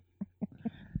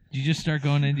you just start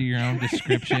going into your own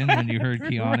description when you heard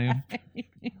Keanu?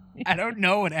 I don't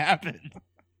know what happened.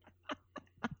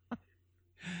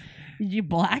 Did you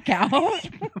black out?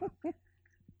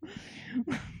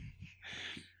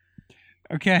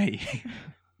 Okay.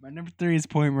 My number 3 is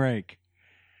Point Break.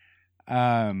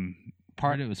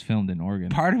 Part of it was filmed in Oregon.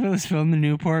 Part of it was filmed in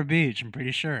Newport Beach, I'm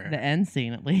pretty sure. The end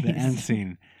scene, at least. The end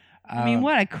scene. I mean,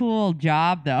 what a cool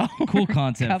job, though. Cool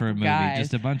concept for a Couple movie. guys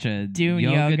Just a bunch of doing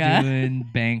yoga yoga. doing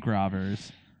bank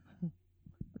robbers.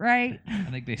 Right? I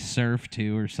think they surf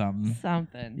too or something.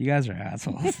 Something. You guys are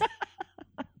assholes.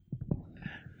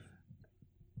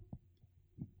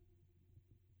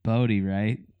 Bodie,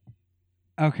 right?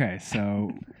 Okay,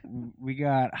 so we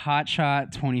got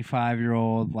hotshot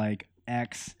 25-year-old like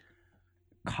ex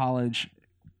college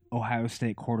Ohio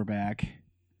State quarterback.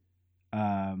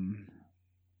 John,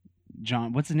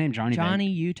 what's his name? Johnny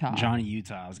Utah. Johnny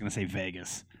Utah. I was gonna say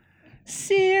Vegas.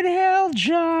 See in hell,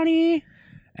 Johnny.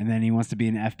 And then he wants to be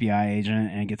an FBI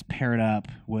agent and gets paired up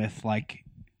with like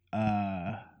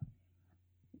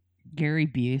Gary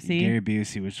Busey. Gary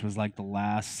Busey, which was like the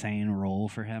last sane role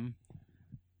for him.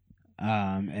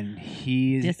 And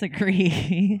he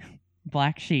Disagree.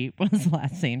 Black Sheep was the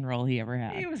last sane role he ever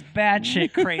had. he was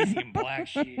batshit crazy in Black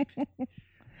Sheep.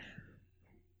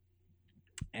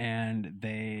 And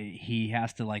he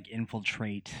has to like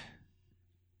infiltrate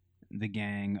the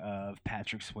gang of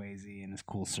Patrick Swayze and his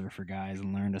cool surfer guys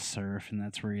and learn to surf, and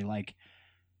that's where he like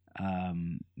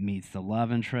meets the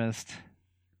love interest.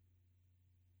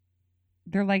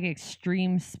 They're like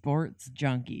extreme sports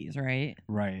junkies, right?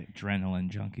 Right.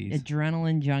 Adrenaline junkies. Mm-hmm.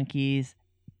 Adrenaline junkies,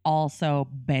 also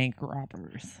bank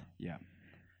robbers. Yeah.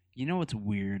 You know what's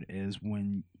weird is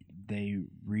when they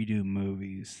redo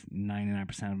movies, 99%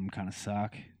 of them kind of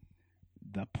suck.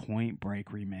 The Point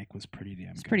Break remake was pretty damn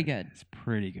good. It's pretty good. It's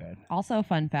pretty good. Also,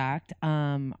 fun fact,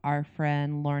 our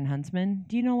friend Lauren Huntsman.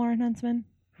 Do you know Lauren Huntsman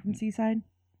from Seaside?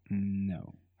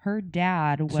 No. Her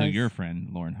dad was... So your friend,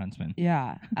 Lauren Huntsman.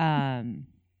 Yeah.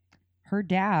 Her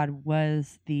dad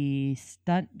was the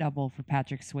stunt double for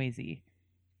Patrick Swayze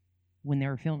when they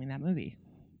were filming that movie.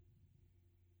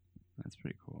 That's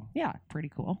pretty cool. Yeah, pretty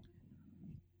cool.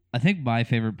 I think my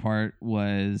favorite part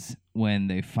was when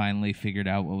they finally figured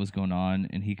out what was going on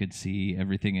and he could see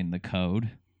everything in the code,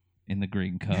 in the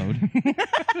green code.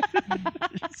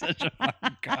 Such a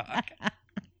fucking cock.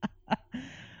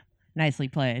 Nicely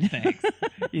played. Thanks.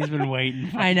 He's been waiting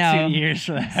for I know. 2 years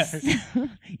for that.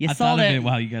 You I sold thought of it. it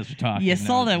while you guys were talking. You and I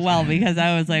sold was it just well like- because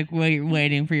I was like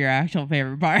waiting for your actual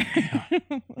favorite part.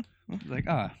 He's like,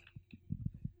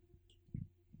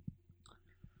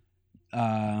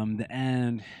 the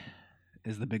end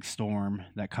is the big storm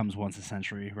that comes once a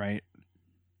century, right?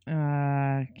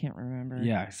 Can't remember.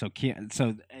 Yeah. So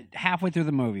halfway through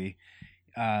the movie,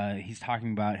 he's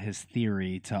talking about his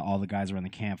theory to all the guys around the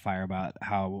campfire about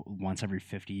how once every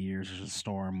 50 years there's a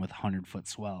storm with 100-foot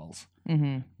swells.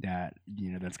 Mm-hmm. That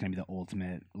that's gonna be the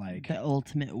ultimate like. The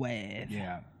ultimate wave.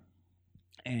 Yeah.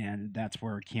 And that's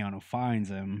where Keanu finds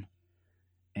him.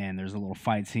 And there's a little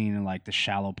fight scene in like the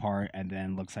shallow part, and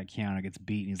then looks like Keanu gets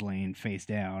beat and he's laying face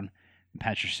down. And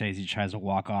Patrick Swayze tries to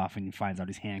walk off and he finds out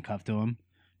he's handcuffed to him.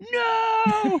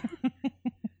 No!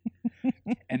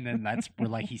 And then that's where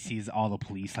like he sees all the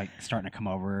police like starting to come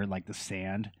over like the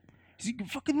sand. He's like,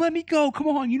 fucking let me go. Come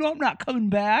on, you know I'm not coming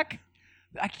back.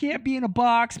 I can't be in a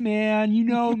box, man. You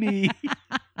know me.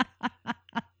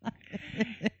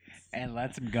 And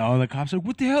lets him go. The cop's like,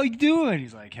 what the hell are you doing?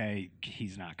 He's like, hey,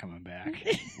 he's not coming back.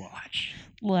 Watch.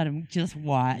 Let him just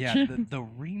watch. Yeah, the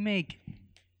remake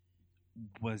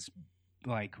was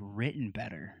like written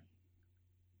better.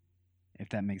 If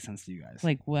that makes sense to you guys.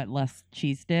 Like what? Less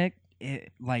cheese stick?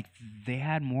 It, like they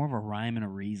had more of a rhyme and a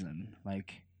reason.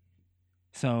 Like,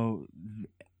 so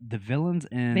the villains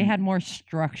in They had more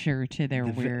structure to their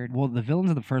the weird. Well, the villains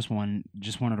of the first one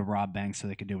just wanted to rob banks so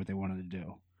they could do what they wanted to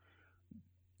do.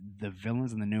 The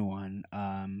villains in the new one,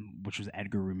 which was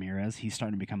Edgar Ramirez, he's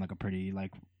starting to become like a pretty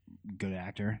like good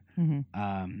actor.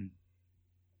 Mm-hmm.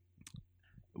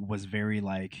 Was very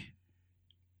like,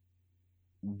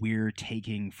 we're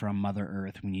taking from Mother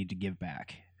Earth, we need to give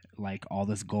back. Like all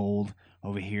this gold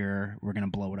over here, we're gonna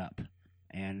blow it up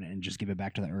and just give it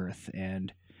back to the earth.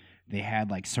 And they had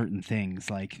like certain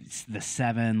things, like the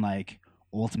 7 like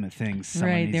ultimate things someone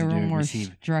Right, needs they to were do to more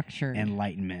receive structured.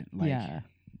 enlightenment. Like, yeah.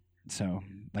 so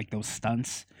like those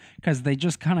stunts, because they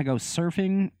just kind of go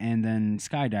surfing and then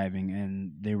skydiving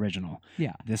in the original.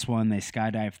 Yeah. This one they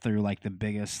skydive through like the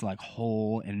biggest like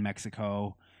hole in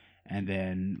Mexico, and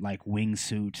then like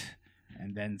wingsuit,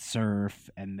 and then surf,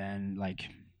 and then like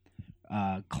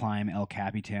climb El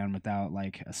Capitan without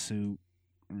like a suit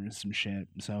or some shit.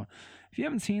 So if you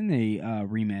haven't seen the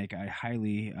remake, I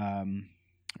highly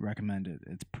recommend it.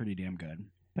 It's pretty damn good.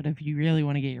 But if you really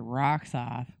want to get your rocks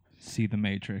off, See the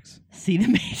Matrix. see The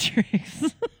Matrix.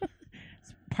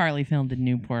 It's partly filmed in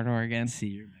Newport, Oregon. See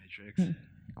your Matrix.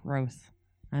 Gross.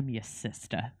 I'm your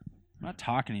sister. I'm not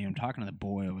talking to you. I'm talking to the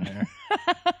boy over there.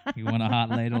 You want a hot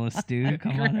ladle of stew?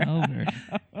 Come on over.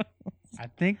 I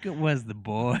think it was the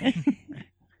boy.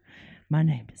 My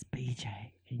name is BJ,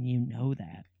 and you know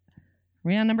that.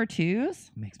 We on number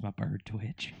 2s? Makes my bird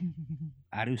twitch.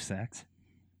 I do sex.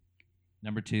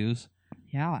 Number 2s.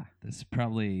 Yeah. This is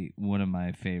probably one of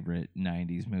my favorite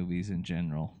 90s movies in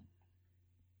general.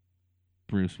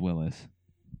 Bruce Willis.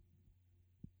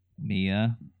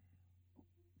 Mia.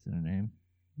 Is that her name?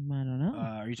 I don't know.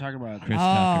 Are you talking about Chris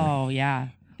Tucker. Oh, yeah.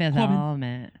 Fifth Woman.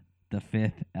 Element. The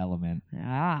Fifth Element.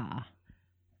 Ah.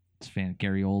 It's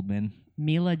Gary Oldman.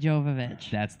 Mila Jovovich.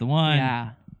 That's the one.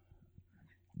 Yeah.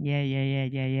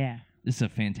 Yeah. This is a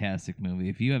fantastic movie.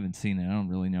 If you haven't seen it, I don't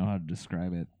really know how to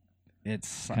describe it.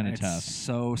 It's Kinda it's tough.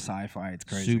 So sci-fi. It's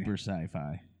crazy. Super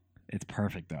sci-fi. It's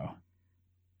perfect though.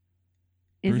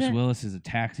 Bruce Isn't- Willis is a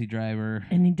taxi driver.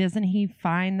 And doesn't he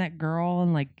find that girl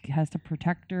and like has to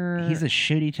protect her? He's a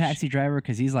shitty taxi driver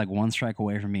because he's like one strike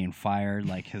away from being fired.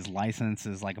 Like his license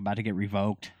is like about to get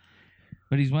revoked.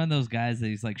 But he's one of those guys that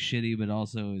he's like shitty, but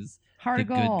also is Heart the of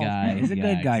good gold. guy. He's a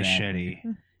Yeah, good guy, exactly.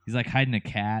 shitty. He's like hiding a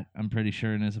cat, I'm pretty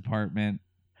sure, in his apartment.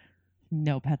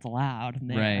 No pets allowed in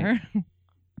there. Right.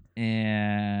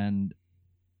 And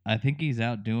I think he's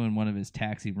out doing one of his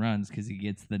taxi runs because he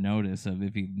gets the notice of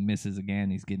if he misses again,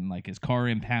 he's getting like his car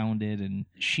impounded, and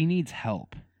She needs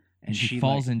help, and she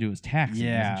falls like, into his taxi,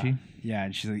 Yeah, doesn't yeah.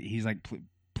 And he's like,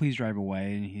 please drive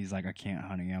away, and he's like, I can't,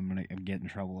 honey. I'm get in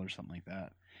trouble or something like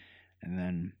that. And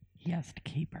then He has to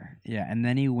keep her. yeah, and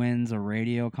then he wins a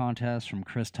radio contest from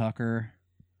Chris Tucker.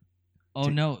 Oh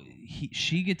no,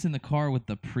 she gets in the car with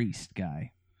the priest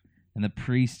guy, and the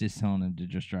priest is telling him to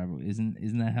just drive away.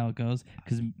 Isn't that how it goes?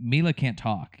 Because Mila can't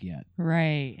talk yet.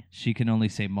 Right. She can only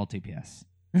say multipass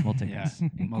in Corbin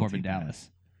Multipass. Dallas.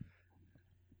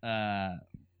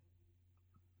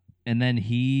 And then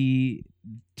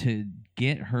to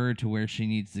get her to where she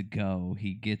needs to go,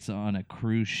 he gets on a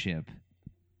cruise ship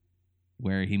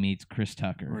where he meets Chris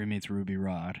Tucker. Where he meets Ruby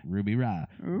Rod. Ruby Rod.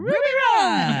 Ruby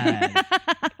Rod!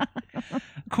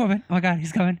 Corbin, oh my God,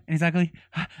 he's coming, and he's ugly.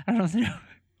 I don't know what to do.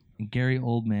 And Gary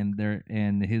Oldman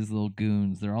and his little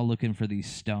goons, they're all looking for these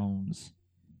stones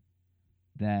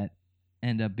that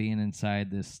end up being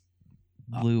inside this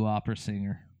blue opera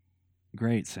singer.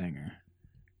 Great singer.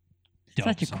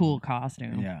 Such a Dope cool song.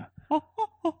 costume. Yeah.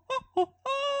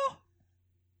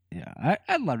 Yeah,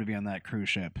 I'd love to be on that cruise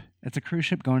ship. It's a cruise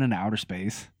ship going into outer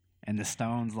space, and the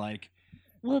stones like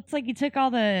Well, it's like you took all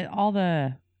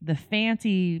the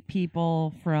fancy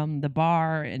people from the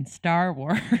bar in Star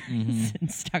Wars Mhm. and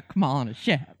stuck them all on a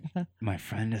ship. my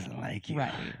friend doesn't like you.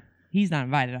 Right. He's not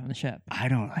invited on the ship. I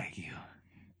don't like you.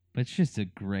 But it's just a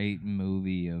great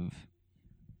movie of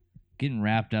getting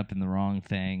wrapped up in the wrong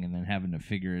thing and then having to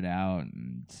figure it out,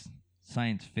 and it's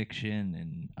science fiction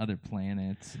and other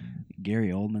planets and Gary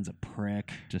Oldman's a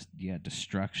prick. just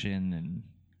destruction and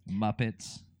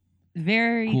Muppets.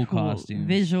 Very Cool cool. costumes.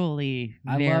 Visually,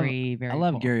 very I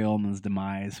love cool. Gary Oldman's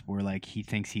demise, where like he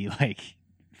thinks he like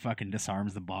fucking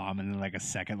disarms the bomb, and then like a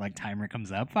second like timer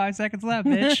comes up. 5 seconds left,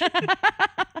 bitch.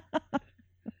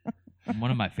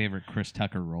 One of my favorite Chris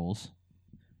Tucker roles,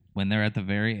 when they're at the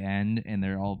very end and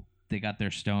they got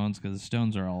their stones, because the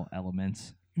stones are all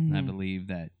elements. And I Mhm. believe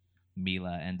that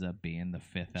Mila ends up being the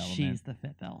fifth element. She's the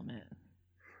fifth element.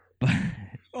 But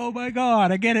Oh my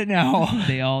God, I get it now.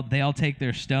 they all take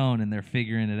their stone and they're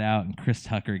figuring it out, and Chris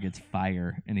Tucker gets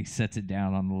fire and he sets it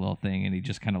down on the little thing and he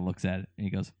just kind of looks at it and he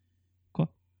goes,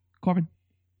 Corbin,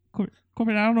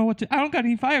 I don't got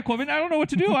any fire, Corbin. I don't know what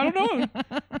to do. I don't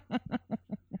know.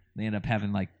 They end up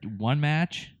having like one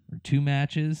match or two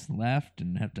matches left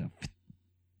and have to.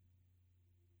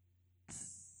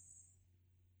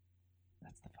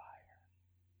 That's the fire.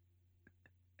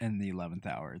 In the 11th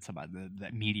hour, it's about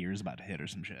that meteor is about to hit or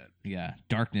some shit. Yeah,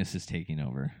 darkness is taking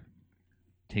over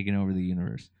the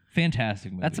universe.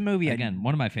 Fantastic movie. That's a movie I again,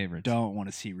 one of my favorites. Don't want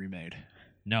to see remade.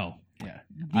 No, Yeah.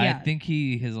 I Yeah. think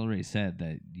he has already said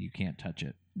that you can't touch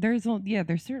it. There's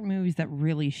certain movies that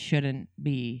really shouldn't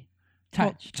be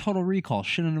touched. Total Recall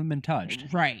shouldn't have been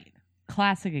touched. Right.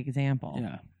 Classic example.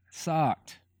 Yeah.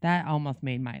 Sucked. That almost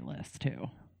made my list too.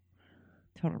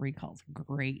 Total Recall's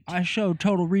great. I showed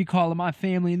Total Recall to my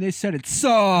family and they said it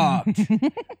sucked.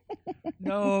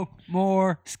 No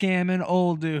more scamming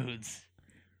old dudes.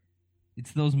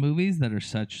 It's those movies that are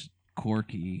such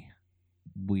quirky,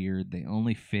 weird. They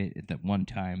only fit at that one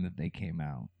time that they came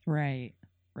out. Right.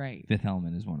 Fifth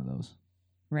Element is one of those.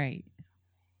 Right.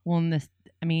 Well, in this,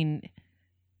 I mean,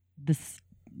 this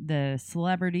the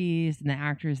celebrities and the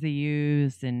actors they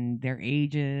used and their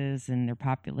ages and their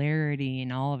popularity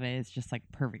and all of it is just like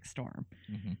perfect storm.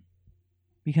 Mhm.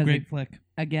 Because Great flick.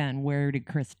 again, where did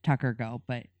Chris Tucker go?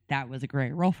 But that was a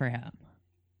great role for him,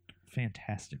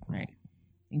 Fantastic role. right?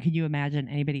 And can you imagine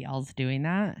anybody else doing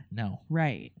that? No.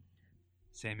 Right.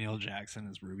 Samuel Jackson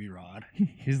is Ruby Rod,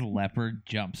 His leopard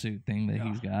jumpsuit thing that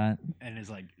he's got and his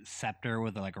like scepter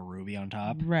with like a ruby on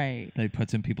top. Right. that he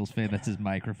puts in people's face. That's his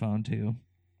microphone too.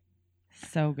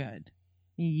 So good.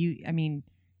 I mean,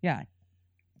 yeah.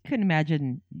 Couldn't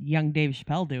imagine young Dave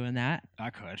Chappelle doing that. I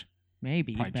could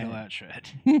Maybe. probably kill but- that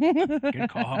shit. Good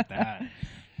call up that.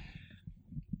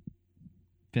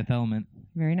 Fifth Element.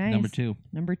 Very nice. Number 2.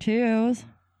 Number 2s.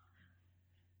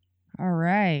 All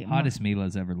right. Hottest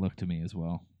Mila's ever looked to me as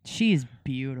well. She's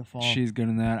beautiful. She's good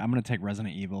in that. I'm gonna take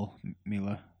Resident Evil,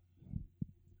 Mila.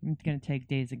 I'm going to take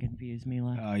Days of Confused,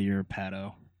 Mila. Oh, you're a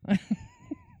pedo.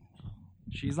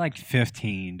 She's like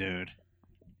 15, dude.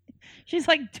 She's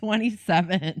like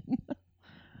 27.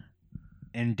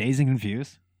 And Dazed and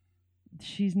Confused?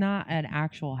 She's not at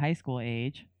actual high school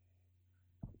age.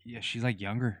 Yeah, she's like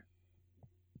younger.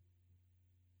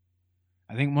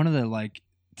 I think one of the like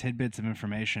tidbits of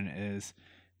information is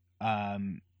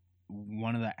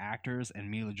one of the actors and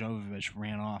Mila Jovovich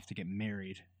ran off to get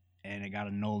married and it got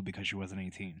annulled because she wasn't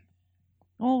 18.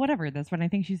 Well, whatever. That's when I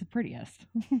think she's the prettiest.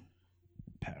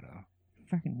 Pedo.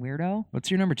 Fucking weirdo. What's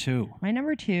your number 2? My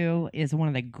number 2 is one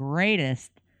of the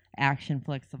greatest action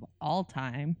flicks of all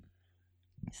time,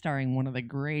 starring one of the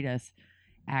greatest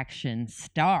action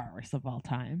stars of all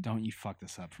time, Don't you fuck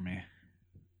this up for me.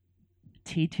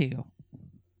 T2.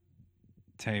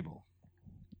 Table.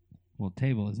 Well,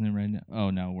 Table, isn't it right now? Oh,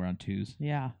 no, we're on 2s.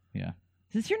 Yeah. Yeah.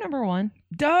 Is this your number 1?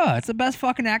 Duh, it's the best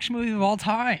fucking action movie of all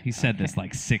time. He said this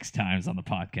like 6 times on the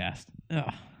podcast.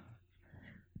 Ugh.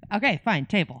 Okay, fine.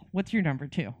 Table. What's your number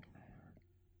 2?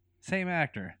 Same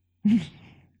actor.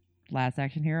 Last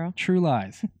Action Hero? True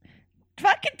Lies.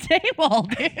 Fucking Table,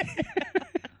 dude.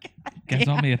 Guys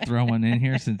want me to throw one in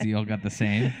here since you all got the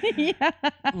same? Yeah.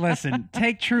 Listen,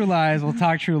 take True Lies. We'll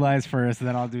talk True Lies first, and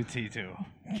then I'll do T2.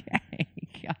 Okay,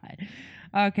 God.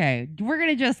 Okay, we're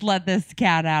gonna just let this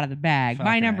cat out of the bag. My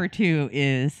Fucking number A. 2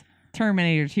 is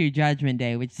Terminator 2: Judgment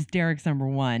Day, which is Derek's number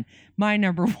 1. My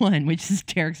number 1, which is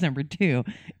Derek's number 2,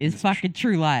 is fucking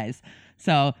True Lies.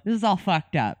 So this is all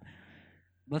fucked up.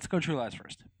 Let's go True Lies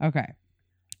first. Okay,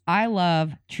 I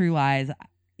love True Lies.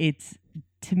 It's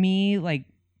to me like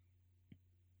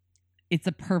it's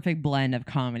a perfect blend of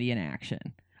comedy and action.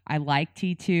 I like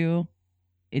T2.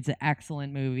 It's an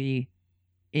excellent movie,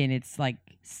 and it's like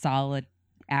solid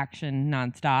action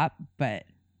nonstop. But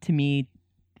to me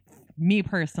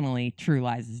personally, True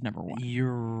Lies is number 1.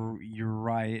 You're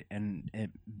right, and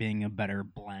it being a better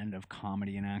blend of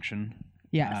comedy and action.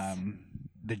 Yes,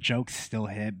 The jokes still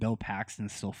hit. Bill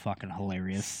Paxton's still fucking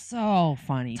hilarious. so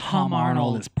funny. Tom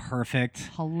Arnold is perfect.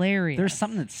 hilarious. There's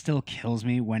something that still kills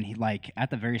me when he like at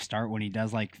the very start when he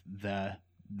does like the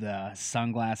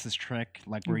sunglasses trick,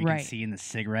 like where you Right. can see in the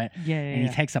cigarette, yeah, and yeah,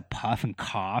 he takes a puff and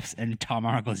coughs, and Tom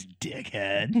Arnold goes,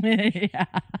 "Dickhead." yeah.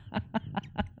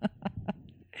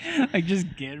 Like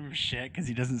just give him shit because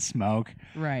he doesn't smoke.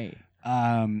 Right.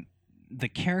 The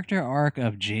character arc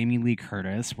of Jamie Lee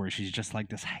Curtis, where she's just like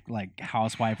this like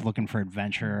housewife looking for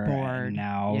adventure, Bored. and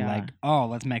now Yeah. like, oh,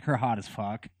 let's make her hot as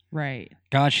fuck. Right.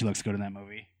 God, she looks good in that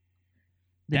movie.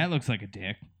 That looks like a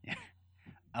dick.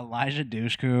 Elijah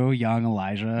Dushku, young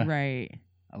Elijah. Right.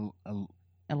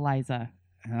 Eliza.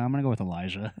 I'm gonna go with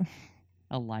Elijah.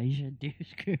 Elijah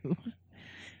Dushku.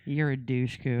 You're a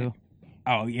douchku.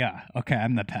 Oh yeah, okay,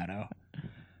 I'm the pedo.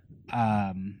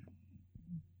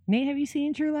 Nate, have you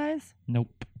seen True Lies?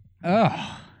 Nope.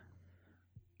 Oh,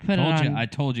 Put I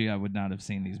told you I would not have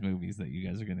seen these movies that you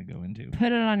guys are going to go into.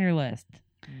 Put it on your list.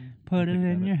 put it think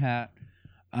in of it. your hat.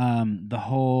 The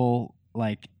whole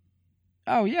like,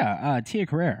 oh yeah, Tia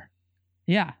Carrere.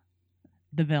 Yeah.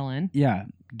 The villain. Yeah,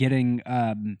 getting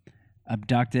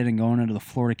abducted and going into the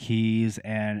Florida Keys,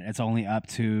 and it's only up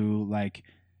to like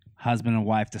husband and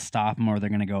wife to stop them, or they're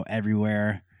gonna go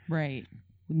everywhere. Right.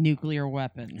 Nuclear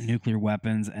weapons. Nuclear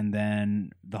weapons, and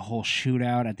then the whole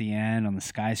shootout at the end on the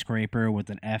skyscraper with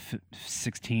an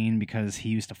F-16 because he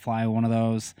used to fly one of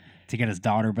those to get his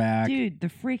daughter back. Dude, the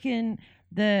freaking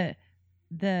the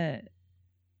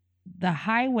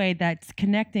highway that's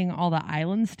connecting all the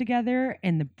islands together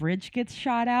and the bridge gets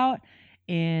shot out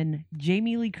and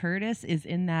Jamie Lee Curtis is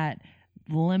in that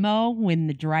limo when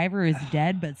the driver is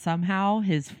dead, but somehow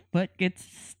his foot gets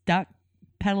stuck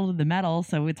pedal to the metal,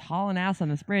 so it's hauling ass on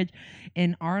this bridge,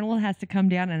 and Arnold has to come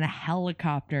down in a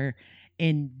helicopter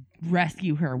and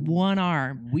rescue her, one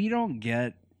arm. We don't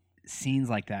get scenes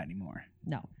like that anymore.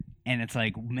 No. And it's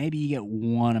like maybe you get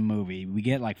one a movie. We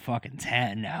get like fucking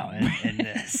 10 now in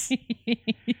this.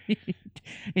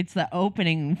 It's the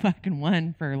opening fucking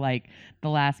one for like the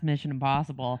last Mission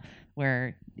Impossible,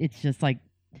 where it's just like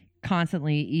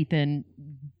constantly Ethan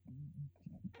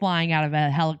flying out of a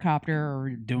helicopter or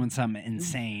Doing something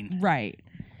insane. right.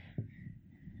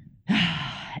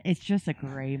 It's just a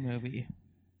great movie.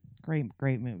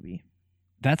 Great movie.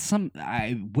 That's some.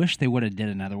 I wish they would have did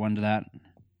another one to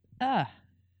that,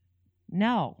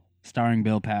 No. starring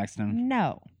Bill Paxton.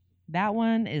 No. That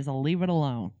one is a leave it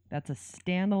alone. That's a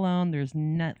standalone. There's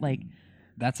not like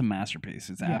That's a masterpiece.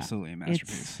 It's Yeah, absolutely a masterpiece.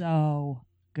 it's so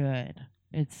good.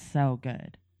 It's so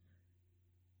good.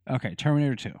 Okay,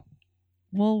 Terminator 2.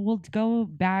 We'll go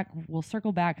back. We'll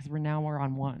circle back because we're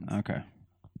on ones. Okay.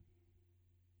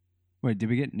 Wait, did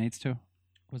we get Nate's 2?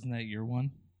 Wasn't that your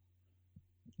one?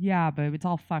 Yeah, but it's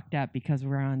all fucked up because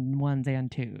we're on ones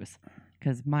and twos.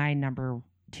 Because my number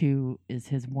 2 is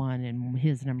his 1 and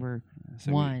his number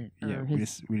So 1. We, yeah, or we,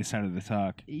 his, we decided to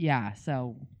talk. yeah,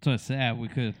 so So sad. We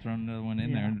could have thrown another one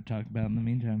in there Yeah. to talk about in the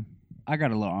meantime. I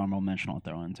got a little honorable mention I'll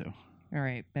throw in too. all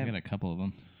right. I But got a couple of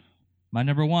them. My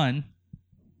number one,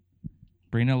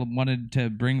 Brina wanted to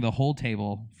bring the whole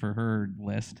table for her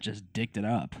list. Just dicked it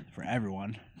up for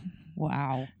everyone.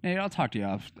 wow. Nate, I'll talk to you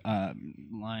off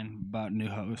line about new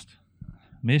host.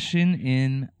 Mission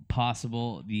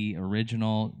Impossible, the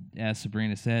original, as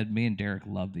Sabrina said, me and Derek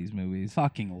love these movies.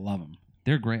 Fucking love them.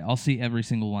 They're great. I'll see every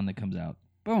single one that comes out.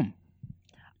 Boom.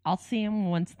 I'll see them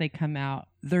once they come out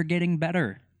They're getting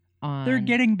better. on. They're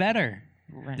getting better.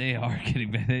 They are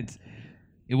getting better.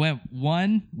 It went,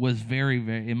 one was very,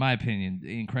 very, in my opinion,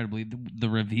 incredibly, the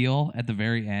reveal at the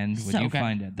very end when So you good.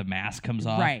 find it, the mask comes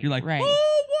off. Right. You're like, right.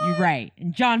 "Oh, what?" You're right.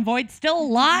 And John Voight's still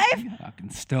alive? Fucking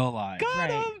still alive.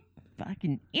 right.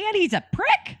 Fucking. And he's a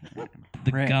prick.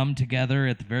 The Prick. gum together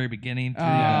at the very beginning through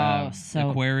Oh, the so-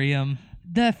 aquarium.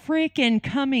 The freaking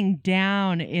coming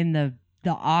down in the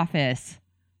office.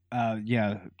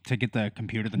 Yeah, to get the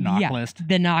computer, the knock yeah, list.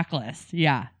 The knock list.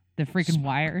 Yeah. The freaking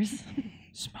wires.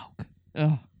 Smoke.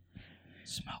 Oh,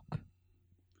 Smoke.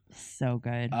 so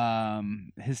good.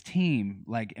 His team,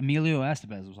 like Emilio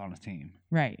Estevez was on his team.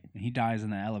 right. And he dies in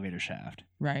the elevator shaft.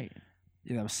 Right.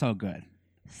 Yeah, that was so good.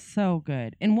 So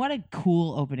good. And what a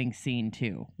cool opening scene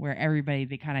too, where everybody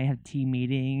they kind of have team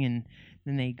meeting and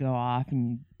then they go off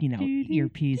and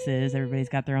earpieces, everybody's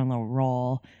got their own little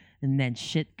role and then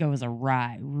shit goes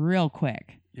awry real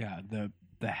quick. Yeah, the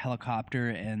helicopter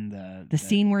and The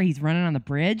scene where he's running on the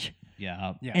bridge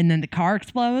Yeah. Yeah. and then the car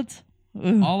explodes.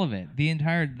 Ugh. All of it.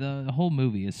 The whole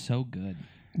movie is so good.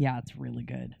 Yeah, it's really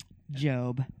good.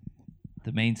 Job.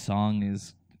 The main song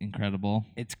is incredible.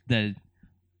 It's The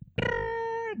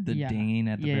Yeah. dinging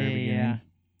at the very beginning.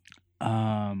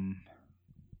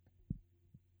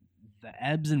 the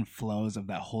ebbs and flows of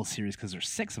that whole series because there's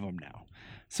 6 of them now.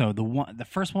 So the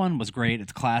first one was great.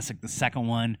 It's classic. The second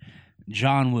one,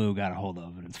 John Woo got a hold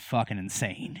of, and it's fucking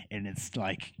insane. And it's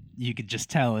like you could just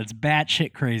tell it's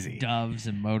batshit crazy. Doves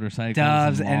and motorcycles.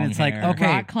 Doves, and, and long it's like, hair. okay,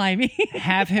 Rock climbing.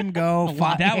 Have him go.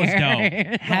 That was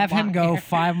dope. Have him go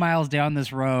 5 miles down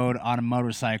this road on a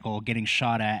motorcycle, getting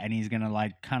shot at, and he's gonna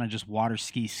like kind of just water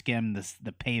ski skim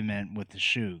the pavement with his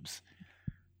shoes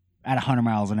at 100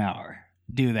 miles an hour.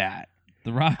 Do that.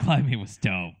 The rock climbing was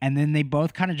dope. And then they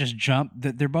both kind of just jump.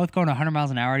 They're both going 100 miles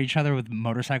an hour at each other with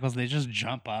motorcycles. They just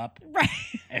jump up Right.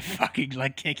 and fucking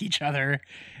like kick each other.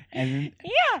 And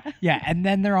Yeah. yeah, and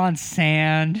then they're on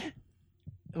sand.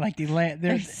 Like There's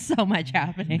there's so much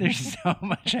happening. there's so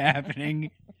much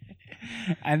happening.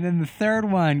 And then the third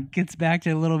one gets back to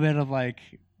a little bit of like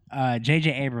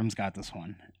J.J. Abrams got this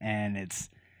one, and it's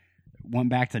went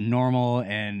back to normal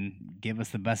and gave us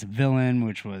the best villain,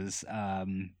 which was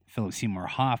Philip Seymour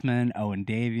Hoffman, Owen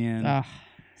Davian. Ugh,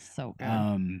 so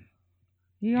good.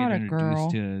 You got Get a girl.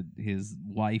 introduced to his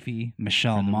wifey.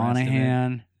 Michelle for the rest of it.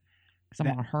 Monaghan. Because I'm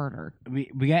going to hurt her.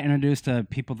 We got introduced to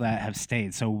people that have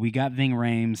stayed. So we got Ving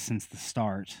Rhames since the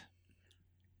start.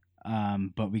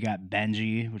 But we got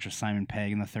Benji, which was Simon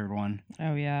Pegg in the third one.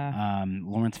 Oh, yeah.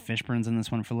 Lawrence Fishburne's in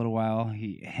this one for a little while.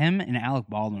 Him and Alec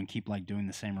Baldwin keep like doing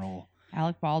the same role.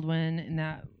 Alec Baldwin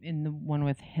in the one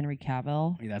with Henry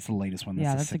Cavill. Yeah, that's the latest one. That's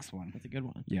Yeah, the that's a- 6th one. That's a good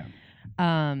one. Yeah.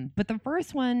 But the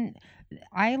first one,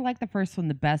 I like the first one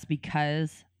the best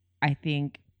because I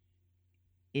think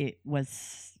it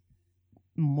was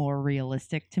more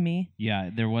realistic to me. Yeah,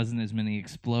 there wasn't as many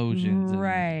explosions. and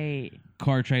Right.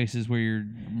 car chases where you're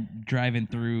driving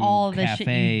through All the cafes.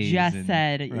 shit you just and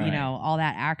said, you Right. know, all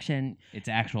that action. It's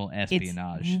actual It's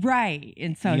espionage. right.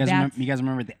 And so you, guys that's you guys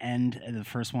remember at the end of the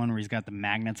first one where he's got the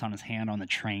magnets on his hand on the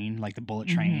train, like the bullet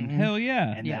train, Hell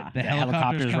yeah. and Yeah. the, The helicopter's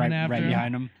helicopter's right, coming after right him.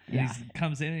 behind him. And he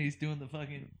comes in and he's doing the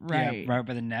fucking. right. Yeah, right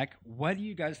by the neck. What do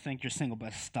you guys think your single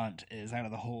best stunt is out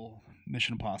of the whole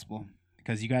Mission Impossible?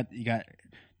 Because you got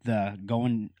the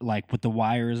going like with the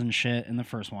wires and shit in the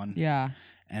first one, Yeah.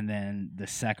 and then the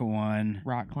second one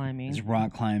Rock climbing. is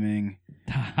rock climbing.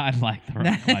 I like the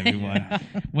rock climbing one.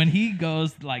 When he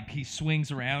goes, like, he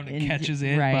swings around and And- catches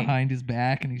it right. behind his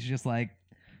back and he's just like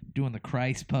doing the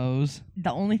Christ pose.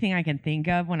 The only thing I can think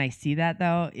of when I see that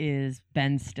though is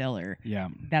Ben Stiller. Yeah.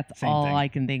 That's Same all thing. I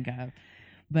can think of.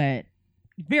 But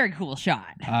very cool shot.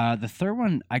 The third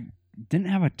one, I didn't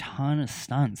have a ton of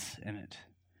stunts in it.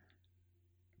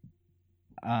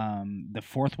 The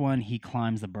fourth one, he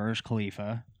climbs the Burj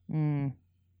Khalifa. Mm,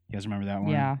 You guys remember that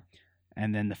one? yeah.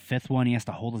 And then the fifth one, he has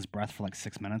to hold his breath for like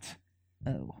 6 minutes.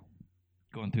 Oh.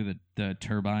 Going through the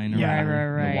turbine or Yeah,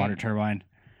 whatever. Right. the water turbine.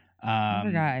 I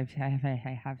forgot.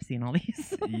 I have seen all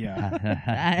these.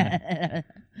 Yeah.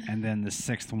 And then the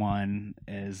sixth one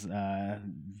is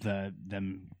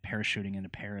them parachuting into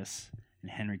Paris and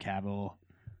Henry Cavill.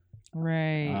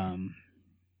 right.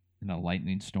 In a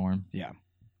lightning storm. Yeah.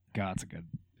 God, it's a good.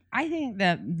 I think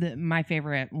that my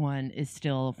favorite one is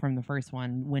still from the first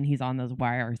one when he's on those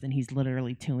wires and he's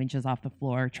literally 2 inches off the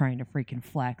floor trying to freaking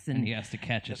flex And he has to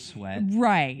catch a sweat.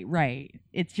 right.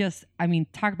 It's just, I mean,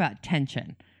 talk about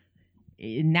tension.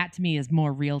 And that to me is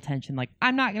more real tension. Like,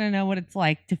 I'm not going to know what it's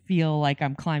like to feel like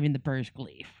I'm climbing the Burj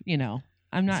Khalifa. You know,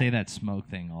 I'm not. Say that smoke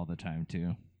thing all the time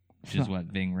too. Which is Smoke. what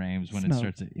Ving Rhames when Smoke. it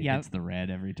starts it Yep. hits the red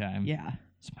every time. Yeah.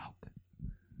 Smoke.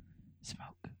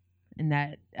 And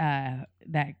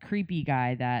that creepy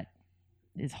guy that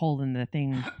is holding the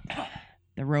thing,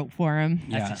 the rope for him.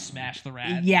 Yeah. Has to smash the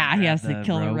rat. Yeah, he grab has to the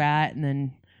kill a rope. rat and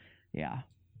then, yeah.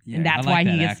 Yeah. And that's I like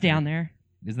why he that gets actor. down there.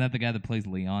 Isn't that the guy that plays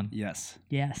Leon? Yes.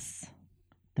 Yes.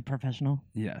 The professional.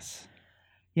 Yes.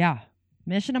 Yeah.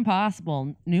 Mission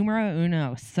Impossible, numero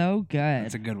uno. So good.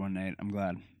 That's a good one, Nate. I'm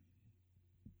glad. Me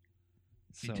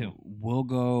So too. we'll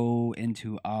go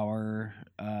into our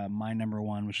my number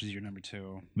one, which is your number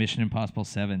two, Mission Impossible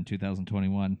 7,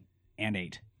 2021. and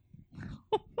 8.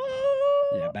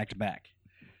 Yeah, back to back.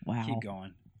 Wow. Keep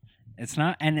going. It's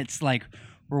not, and it's like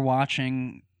we're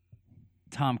watching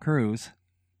Tom Cruise,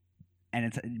 and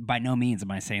it's by no means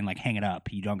am I saying like hang it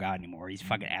up. You don't got it anymore. He's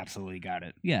fucking absolutely got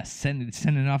it. Yeah,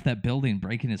 sending off that building,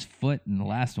 breaking his foot in the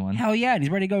last one. Hell yeah, and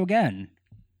he's ready to go again.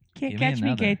 Can't Give me catch me,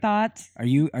 another. gay thoughts. Are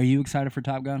you excited for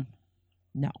Top Gun?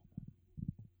 No.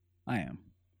 I am.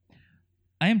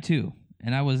 I am too,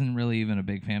 and I wasn't really even a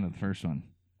big fan of the first one.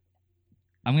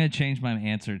 I'm going to change my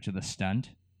answer to the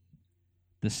stunt.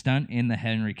 The stunt in the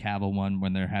Henry Cavill one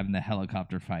when they're having the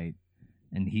helicopter fight,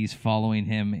 and he's following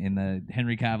him in the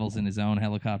Henry Cavill's in his own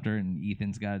helicopter, and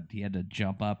he had to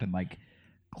jump up and like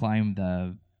climb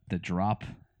the drop.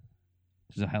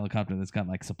 There's a helicopter that's got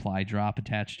like supply drop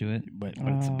attached to it. But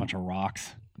it's a Oh. bunch of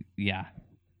rocks. Yeah.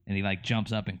 And he like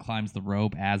jumps up and climbs the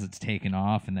rope as it's taken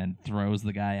off and then throws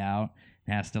the guy out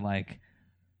and has to like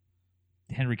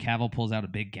Henry Cavill pulls out a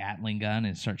big Gatling gun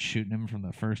and starts shooting him from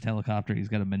the first helicopter. He's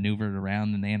got to maneuver it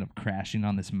around and they end up crashing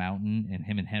on this mountain and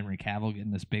him and Henry Cavill get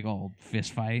in this big old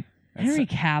fist fight. Henry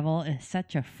Cavill is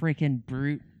such a freaking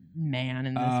brute man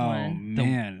in this one. The-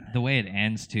 Man. The way it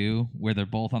ends too, where they're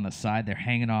both on the side, they're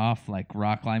hanging off like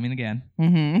rock climbing again,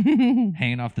 Mm-hmm.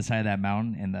 hanging off the side of that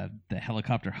mountain, and the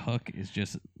helicopter hook is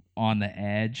just on the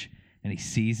edge, and he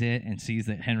sees it and sees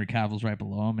that Henry Cavill's right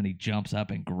below him, and he jumps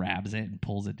up and grabs it and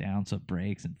pulls it down so it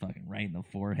breaks and fucking right in the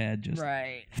forehead. Just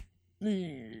right.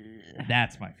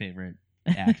 that's my favorite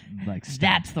act, like stunt.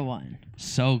 That's the one.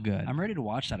 So good. I'm ready to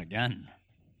watch that again.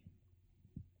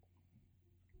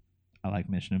 I like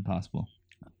Mission Impossible.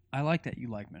 I like that you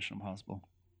like Mission Impossible.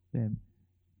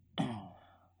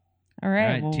 All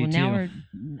right. right, Well, T2. now we're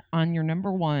on your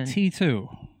number one.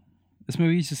 T2. This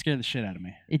movie used to scare the shit out of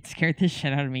me. It scared the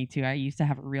shit out of me too. I used to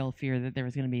have a real fear that there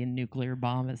was going to be a nuclear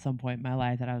bomb at some point in my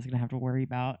life that I was going to have to worry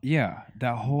about. Yeah,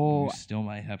 that whole You still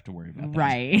might have to worry about that.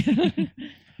 Right.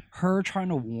 her trying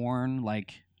to warn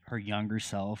like her younger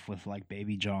self with like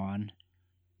baby John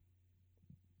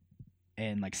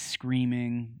and like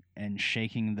screaming and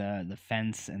shaking the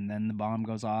fence, and then the bomb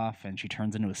goes off and she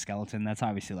turns into a skeleton. That's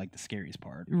obviously like the scariest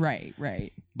part. right.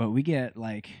 But we get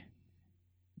like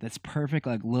that's perfect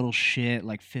like little shit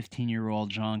like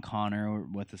 15-year-old John Connor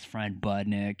with his friend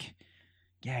Budnick.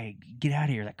 Yeah, get out of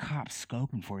here. That cop's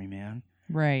scoping for you, man.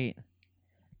 Right.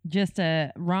 just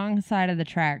a wrong side of the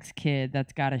tracks kid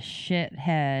that's got a shit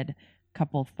head,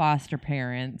 couple foster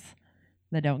parents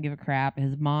that don't give a crap.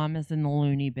 His mom is in the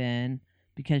loony bin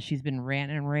because she's been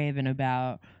ranting and raving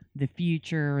about the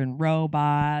future and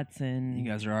robots and You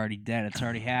guys are already dead. It's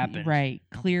already happened. right,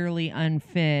 clearly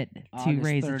unfit to August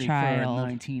raise a 31st, child.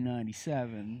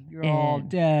 1997. You're all And-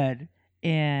 dead.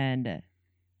 And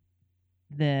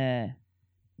the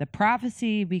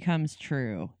prophecy becomes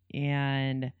true,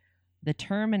 and the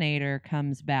Terminator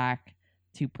comes back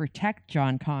to protect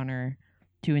John Connor,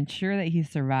 to ensure that he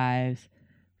survives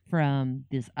from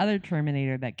this other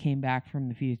Terminator that came back from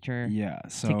the future Yeah.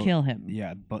 So to kill him.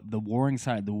 Yeah, but the warring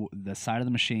side, the side of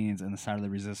the machines and the side of the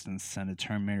resistance sent a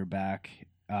Terminator back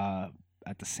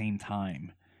at the same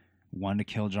time. One to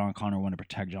kill John Connor, one to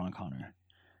protect John Connor.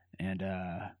 And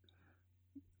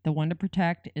The one to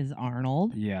protect is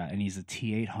Arnold. yeah, and he's a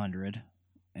T-800.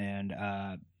 And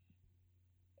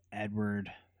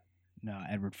Edward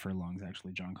Furlong's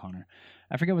actually John Connor.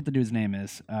 I forget what the dude's name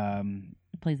is.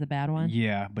 Plays the bad one.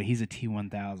 Yeah, but he's a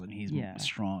T-1000. He's Yeah.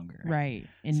 stronger. Right.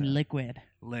 In So- liquid.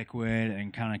 Liquid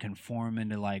and kind of conform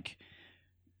into like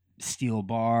steel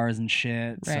bars and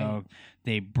shit. So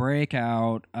they break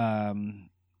out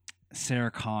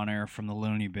Sarah Connor from the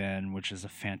loony bin, which is a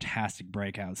fantastic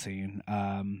breakout scene.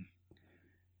 And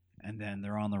then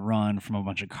they're on the run from a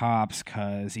bunch of cops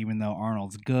because even though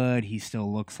Arnold's good, he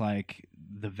still looks like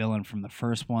the villain from the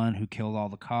first one who killed all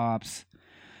the cops.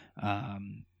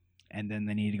 And then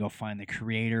they need to go find the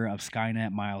creator of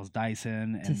Skynet, Miles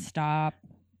Dyson, To and stop.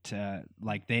 to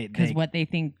like they Because what they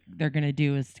think they're going to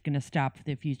do is going to stop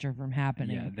the future from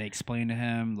happening. yeah, they explain to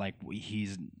him like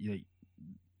he's the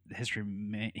history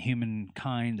of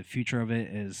humankind, the future of it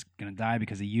is gonna die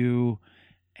because of you,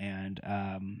 and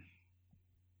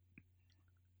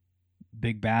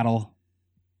big battle.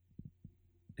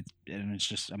 It's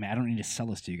just, I mean, I don't need to sell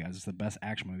this to you guys. It's the best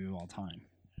action movie of all time.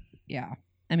 Yeah.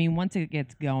 I mean, once it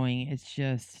gets going, it's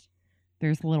just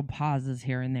there's little pauses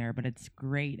here and there, but it's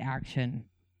great action.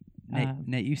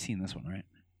 Nate, you've seen this one, right?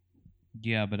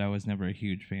 Yeah, but I was never a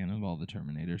huge fan of all the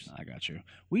Terminators. I got you.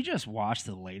 We just watched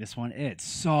the latest one. It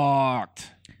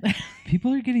sucked.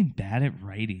 People are getting bad at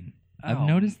writing. I've Oh.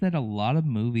 noticed that a lot of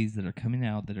movies that are coming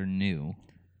out that are new,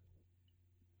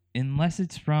 unless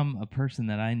it's from a person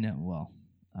that I know, well,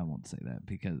 I won't say that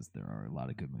because there are a lot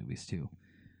of good movies too.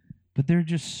 But there are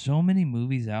just so many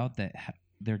movies out that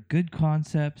they're good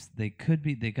concepts. They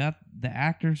got the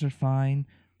actors are fine,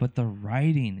 but the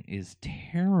writing is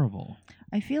terrible.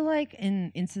 I feel like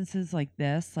in instances like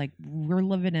this, like we're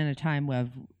living in a time where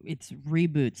it's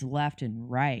reboots left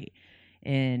and right.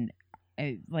 And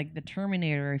like the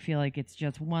Terminator, I feel like it's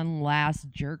just one last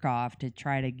jerk off to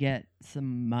try to get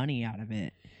some money out of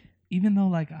it. Even though,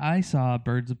 like, I saw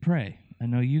Birds of Prey. I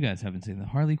know you guys haven't seen the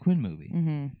Harley Quinn movie.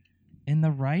 Mm-hmm. And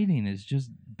the writing is just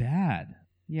bad.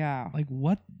 Yeah. Like,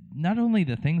 what, not only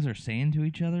the things they're saying to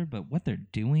each other, but what they're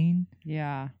doing.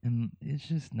 Yeah. And it's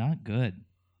just not good.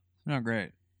 Not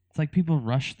great. It's like people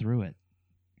rush through it.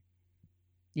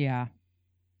 Yeah.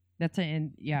 That's it.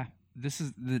 And yeah. This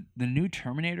is the new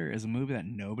Terminator is a movie that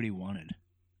nobody wanted.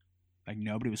 Like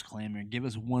nobody was clamoring, give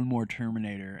us one more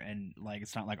Terminator, and like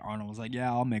it's not like Arnold was like,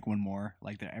 yeah, I'll make one more.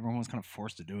 Like everyone was kind of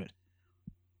forced to do it.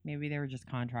 Maybe they were just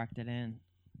contracted in.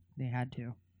 They had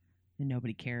to. And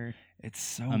nobody cared. It's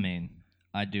so. I mean,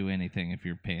 I'd do anything if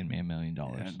you're paying me $1 million.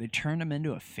 Yeah, they turned him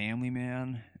into a family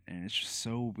man, and it's just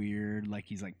so weird. Like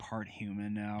he's like part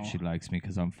human now. She likes me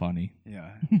because I'm funny.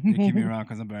 Yeah, they keep me around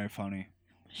because I'm very funny.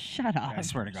 Shut up. Yeah, I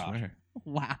swear to God. Swear.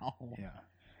 Wow. Yeah.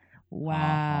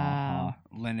 Wow.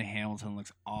 Linda Hamilton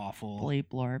looks awful. Bleep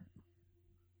blorp.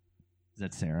 Is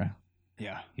that Sarah?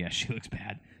 Yeah. Yeah, she looks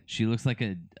bad. She looks like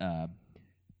a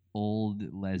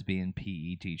old lesbian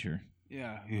PE teacher.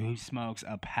 Yeah. Who smokes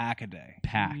a pack a day?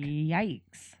 Pack.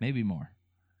 Yikes. Maybe more.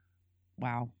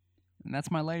 Wow. And that's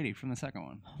my lady from the second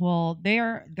one. Well,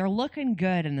 they're looking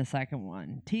good in the second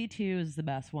one. T2 is the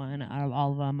best one out of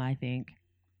all of them, I think.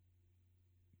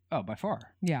 Oh, by far.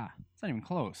 Yeah. It's not even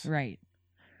close. Right.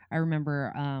 I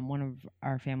remember one of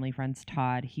our family friends,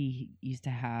 Todd, he used to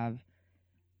have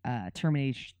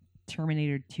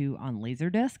Terminator 2 on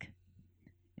Laserdisc.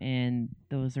 And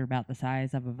those are about the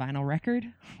size of a vinyl record.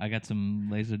 I got some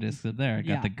laser discs up there. I got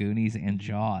Yeah. the Goonies and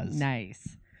Jaws.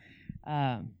 Nice.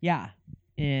 Yeah.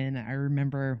 And I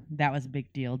remember that was a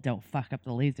big deal. Don't fuck up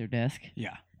the Laserdisc.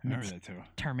 Yeah. I remember It's- that too.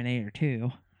 Terminator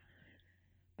 2.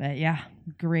 But yeah,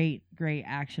 great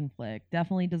action flick.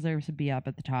 Definitely deserves to be up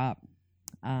at the top.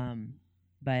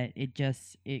 But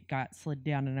it got slid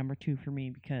down to number 2 for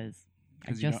me because I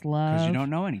Because you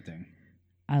don't know anything.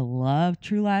 I love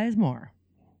True Lies more.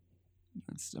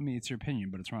 It's your opinion,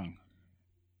 but it's wrong.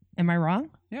 Am I wrong?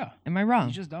 Yeah. Am I wrong?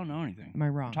 You just don't know anything. Am I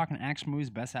wrong? I'm talking action movies,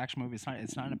 best action movie. It's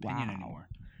not an opinion Wow. anymore.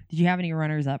 Did you have any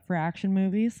runners up for action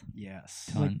movies? Yes.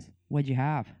 Tons. What'd you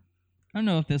have? I don't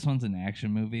know if this one's an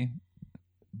action movie,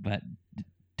 but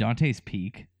Dante's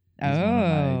Peak is one of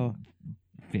Oh,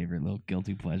 my favorite little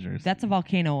guilty pleasures. that's a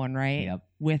volcano one, right? Yep.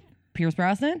 With Pierce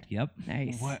Brosnan. Yep.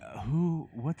 Nice.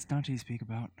 What's Dante Speak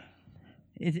about?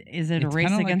 Is it a It's race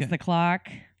kinda like against the clock?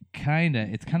 Kinda.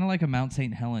 It's kind of like a Mount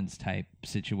St. Helens type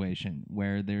situation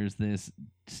where there's this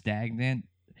stagnant.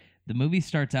 The movie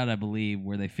starts out, I believe,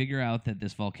 where they figure out that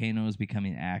this volcano is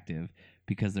becoming active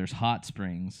because there's hot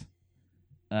springs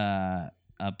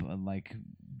up like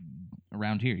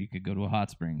around here. You could go to a hot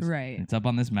springs. Right. It's up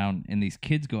on this mountain, and these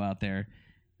kids go out there,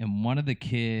 and one of the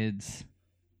kids,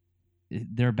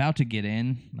 they're about to get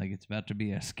in, like it's about to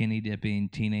be a skinny dipping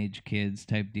teenage kids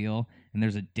type deal, and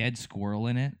there's a dead squirrel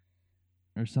in it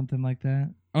or something like that.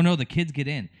 Oh no, the kids get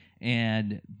in,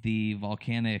 and the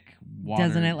volcanic water,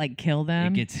 Doesn't it like kill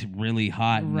them? it gets really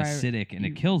hot and Right. acidic, and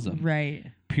it kills them. Right.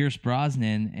 Pierce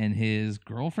Brosnan and his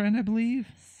girlfriend, I believe.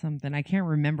 Something I can't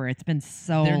remember. It's been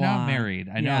so They're long. not married.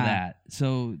 I know Yeah. that.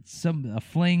 So a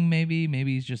fling maybe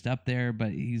he's just up there,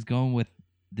 but he's going with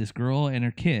this girl and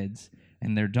her kids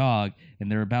and their dog, and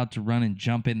they're about to run and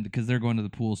jump in because they're going to the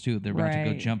pools too. They're about to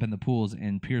go Right. jump in the pools,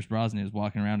 and Pierce Brosnan is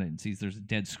walking around it and sees there's a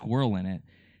dead squirrel in it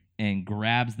and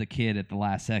grabs the kid at the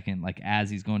last second, like as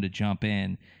he's going to jump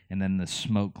in, and then the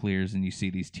smoke clears and you see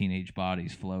these teenage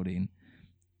bodies floating,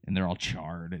 and they're all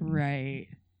charred and Right.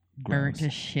 Burnt gross. to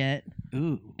shit.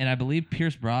 Ooh. And I believe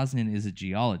Pierce Brosnan is a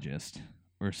geologist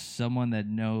or someone that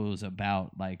knows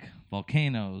about like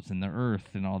volcanoes and the earth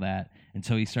and all that. And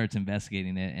so he starts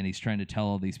investigating it, and he's trying to tell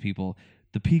all these people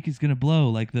the peak is going to blow,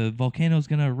 like the volcano's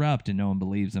going to erupt, and no one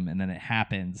believes him. And then it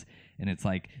happens, and it's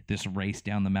like this race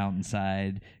down the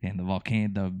mountainside, and the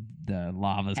volcano, the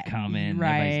lava's coming,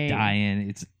 right. everybody's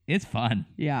dying. It's fun.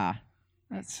 Yeah.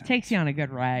 That sounds, Takes you on a good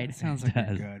ride. That sounds like a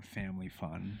does. good family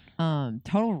fun.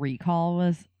 Total Recall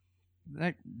was,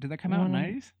 Did that come out in the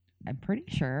One- 90s? I'm pretty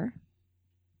sure.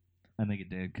 I think it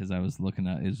did because I was looking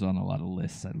at it was on a lot of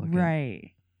lists. I look at.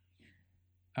 Right.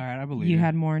 All right, I believe You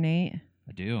had more, Nate?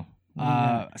 I do. What do you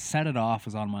got? Set It Off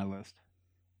was on my list.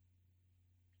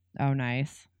 Oh,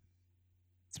 nice.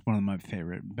 It's one of my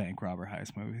favorite bank robber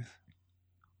heist movies.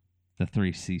 The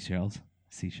three seashells.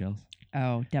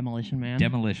 Oh, Demolition Man.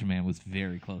 Demolition Man was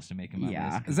very close to making my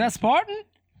Yeah. list. Is that Spartan?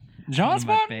 One John of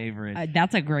my Spartan? favorite.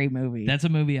 That's a great movie. That's a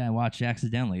movie I watched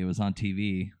accidentally. It was on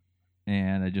TV,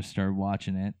 and I just started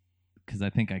watching it because I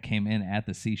think I came in at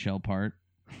the seashell part.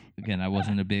 Again, I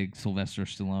wasn't a big Sylvester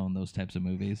Stallone, those types of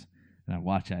movies, and I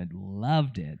watched it. I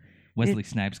loved it. Wesley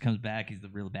Snipes comes back. He's the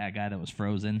real bad guy that was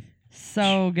frozen.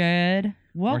 so good.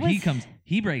 What or was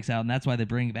he breaks out, and that's why they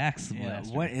bring back Yeah,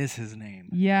 Sylvester. what is his name?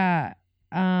 Yeah.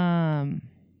 Oh,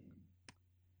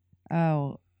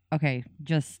 okay.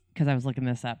 Just because I was looking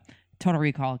this up. Total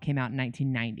Recall came out in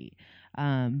 1990.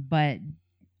 But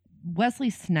Wesley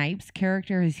Snipes'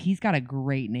 character he's got a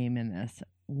great name in this.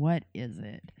 What is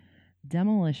it?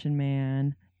 Demolition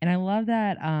Man. And I love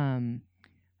that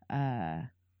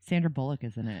Sandra Bullock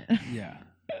is in it. Yeah.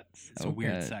 It's So a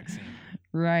weird good. sex scene.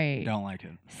 Right. Don't like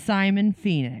it. Simon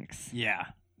Phoenix. Yeah.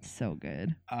 So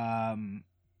good.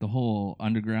 The whole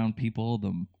underground people,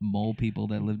 the mole people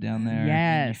that live down there.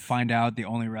 Yes. You find out the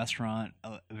only restaurant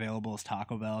available is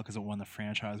Taco Bell because it won the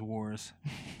franchise wars.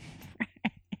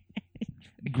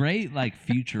 Great, like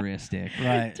futuristic.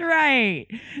 Right. That's right.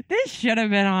 This should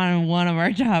have been on one of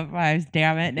our top fives.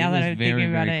 Damn it! Now It that was I'm very, thinking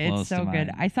about very it, close it's to so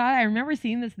good. mine. I remember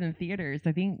seeing this in the theaters.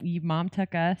 I think Mom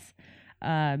took us,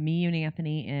 me, you, and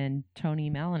Anthony, and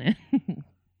Tony Malinan.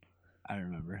 I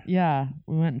remember. Yeah,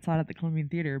 we went and saw it at the Columbian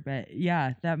Theater. But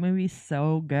yeah, that movie's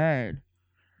so good.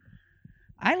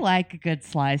 I like a good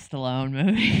Sly Stallone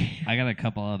movie. I got a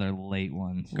couple other late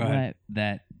ones. Go ahead.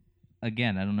 That,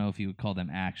 again, I don't know if you would call them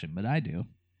action, but I do.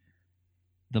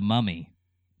 The Mummy.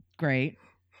 Great.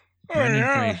 Brendan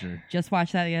Fraser. Just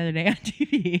watched that the other day on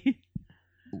TV.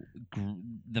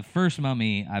 The first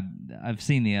Mummy, I've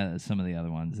seen some of the other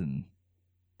ones, and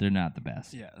they're not the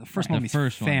best. Yeah. The first The movie's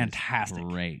first one is fantastic.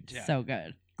 great. Yeah. So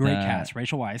good. Great The- cast.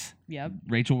 Rachel Weisz. Yep.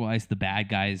 Rachel Weisz, the bad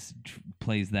guys,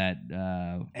 plays that.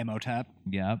 Emotep.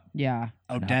 Yep. Yeah.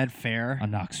 Oded Fair.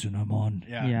 Anaxunamon.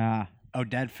 Yeah. Yeah.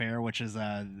 Oded Fair, which is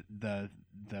the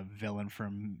villain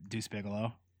from Deuce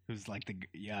Bigelow, who's like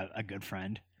a good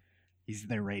friend. He's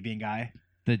the Arabian guy.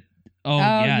 That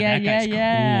guy's cool.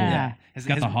 yeah. He's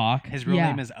got the hawk. His real Yeah.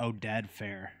 name is Oded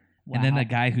Fair. And then Wow. the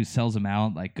guy who sells them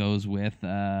out like goes with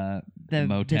the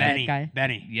Motet. dead guy.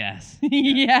 Benny. Yes.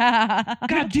 Yeah.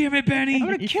 God damn it, Benny. I'm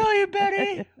gonna kill you,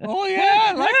 Benny. Oh yeah,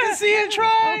 I'd like to see you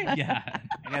try. Yeah.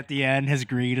 And at the end, his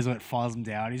greed is what falls him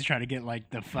down. He's trying to get like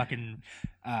the fucking.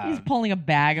 He's pulling a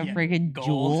bag of yeah, freaking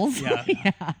gold. jewels. Yeah.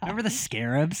 yeah. Remember the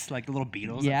scarabs, like the little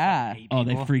beetles? that Yeah. fucking ate Oh,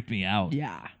 they people? freaked me out.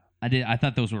 Yeah. I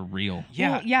thought those were real.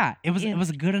 Yeah, Well, yeah. It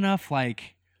was good enough.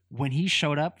 Like when he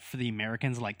showed up for the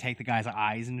Americans, like take the guy's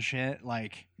eyes and shit.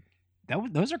 Like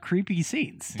those are creepy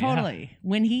scenes. Totally.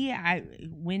 When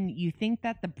when you think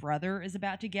that the brother is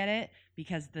about to get it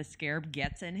because the scarab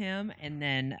gets in him, and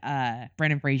then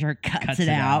Brendan Fraser cuts it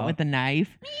out with the knife.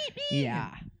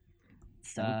 Yeah.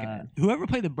 So good. Whoever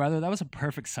played the brother, that was a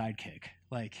perfect sidekick.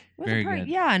 Like It was Very a good.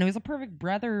 Yeah, and it was a perfect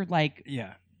brother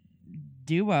yeah,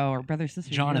 duo or brother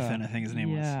sister. Jonathan, duo. I think his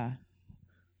name was. Yeah.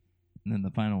 And then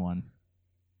the final one,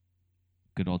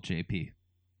 good old JP.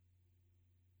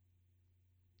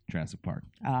 Jurassic Park.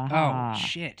 Uh-huh. Oh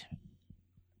shit!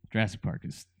 Jurassic Park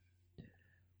is.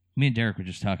 Me and Derek were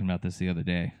just talking about this the other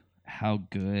day. How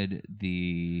good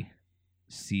the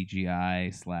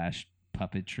CGI /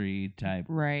 puppetry type.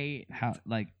 Right. How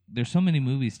like there's so many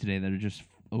movies today that are just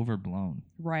overblown.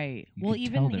 Right. You Well,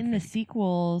 could tell even they're in the fake.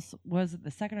 sequels, was it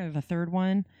the second or the third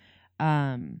one,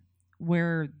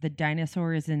 where the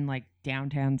dinosaur is in like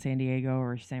downtown San Diego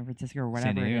or San Francisco or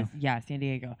San whatever it Diego. is. Yeah, San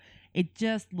Diego. It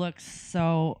just looks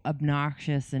so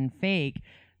obnoxious and fake.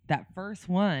 That first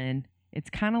one, it's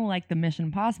kind of like the Mission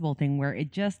Impossible thing where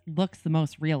it just looks the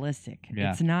most realistic.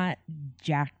 Yeah. It's not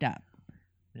jacked up.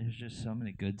 There's just so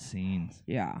many good scenes.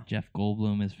 Yeah. Jeff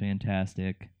Goldblum is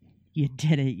fantastic. You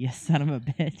did it, you son of a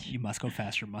bitch. You must go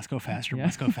faster. Must go faster. Yeah.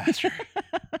 Must go faster.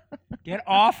 Get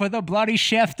off of the bloody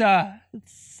shifter.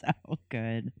 It's so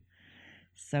good.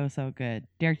 So good.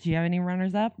 Derek, do you have any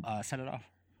runners up? Set it off.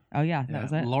 Oh, yeah, that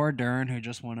was it. Laura Dern, who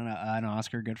just won an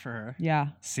Oscar, good for her. Yeah.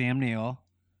 Sam Neill.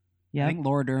 Yeah. I think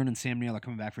Laura Dern and Sam Neill are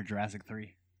coming back for Jurassic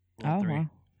 3. World Oh, 3. wow.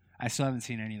 I still haven't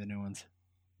seen any of the new ones.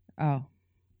 Oh,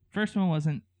 First one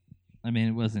wasn't. I mean,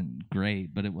 it wasn't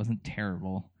great, but it wasn't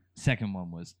terrible. Second one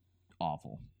was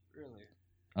awful. Really?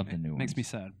 Of the new ones. Makes me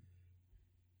sad.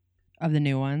 of the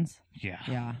new ones. Yeah.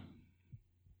 Yeah.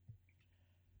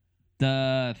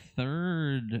 The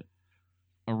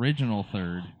original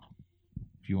third,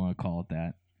 if you want to call it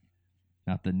that,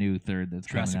 not the new third that's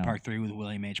Jurassic coming out. Park 3 with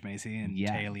William H. Macy and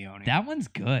Yeah. Téa Leoni. That one's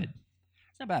good.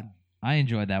 It's not bad. I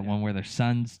enjoyed that one where their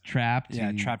son's trapped.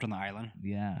 Yeah, He- trapped on the island.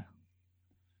 Yeah.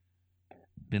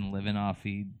 Been living off.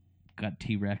 He got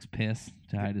T-Rex piss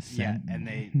to hide his Yeah, scent. and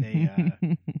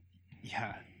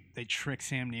they trick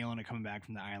Sam Neill into coming back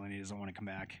from the island. He doesn't want to come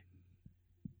back.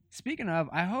 Speaking of,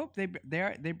 I hope they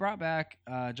brought back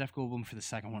Jeff Goldblum for the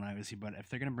second one, obviously. But if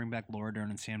they're gonna bring back Laura Dern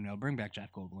and Sam Neill, bring back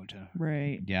Jeff Goldblum too.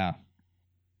 Right. Yeah.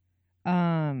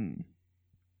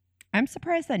 I'm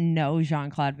surprised that no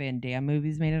Jean-Claude Van Damme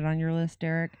movies made it on your list,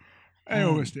 Derek. I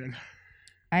almost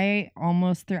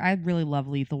did. I really love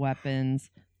Lethal Weapons.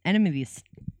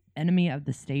 Enemy of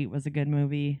the State was a good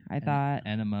movie, I thought.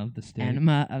 Enema of the State.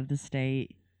 Enema of the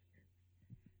State.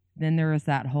 Then there was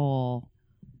that whole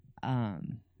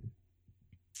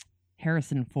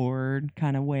Harrison Ford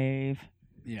kind of wave.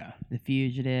 Yeah, The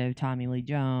Fugitive, Tommy Lee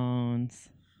Jones,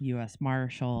 U.S.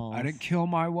 Marshals. I didn't kill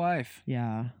my wife.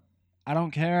 Yeah, I don't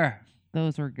care.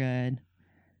 those were good.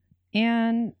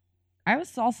 And I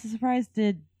was also surprised,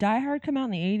 did Die Hard come out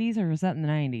in the 80s or was that in the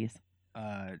 90s?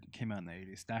 Came out in the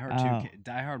 80s. Die Hard Oh. 2,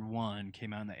 Die Hard 1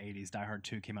 came out in the 80s. Die Hard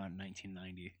 2 came out in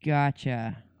 1990.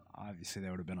 Gotcha. Obviously,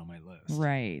 that would have been on my list.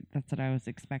 Right. That's what I was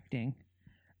expecting.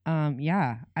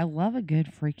 Yeah, I love a good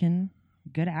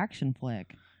action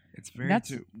flick. It's very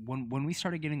That's- when we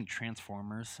started getting the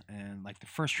Transformers and like the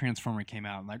first Transformer came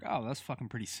out, I'm like, oh, that's fucking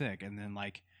pretty sick. And then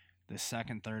like the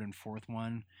second, third, and fourth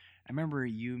one, I remember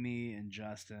you, me, and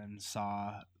Justin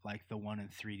saw like the one in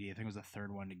 3D. I think it was the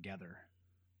third one together,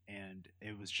 and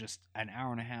it was just an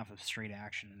hour and a half of straight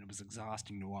action, and it was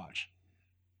exhausting to watch.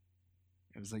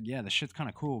 It was like, yeah, this shit's kind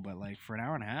of cool, but like for an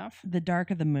hour and a half, The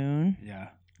Dark of the Moon. yeah.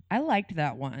 I liked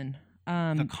that one.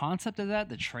 The concept of that,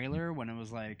 the trailer, when it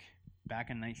was like back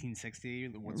in 1960,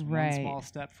 what's one Right. small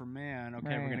step for man?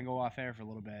 Okay, we're Right. gonna go off air for a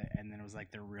little bit, and then it was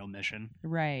like their real mission,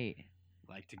 Right.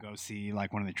 like to go see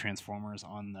like one of the Transformers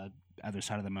on the other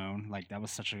side of the moon. Like that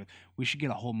was such a. We should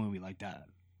get a whole movie like that.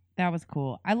 That was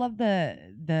cool. I love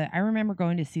the I remember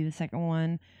going to see the second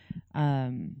one.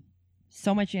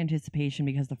 So much anticipation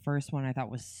because the first one I thought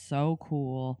was so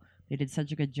cool. They did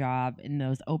such a good job in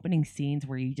those opening scenes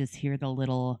where you just hear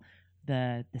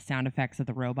the sound effects of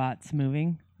the robots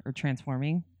moving or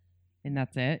transforming, and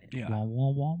that's it. Yeah. Wah,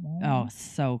 wah, wah, wah. Oh,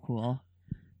 so cool.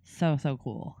 So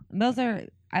cool. And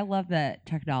I love that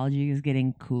technology is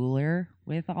getting cooler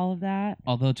with all of that.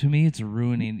 Although to me, it's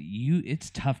ruining you. It's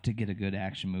tough to get a good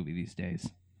action movie these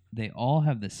days. they all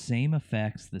have the same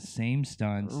effects, the same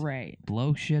stunts, Right.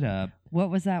 blow shit up. What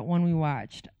was that one we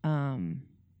watched?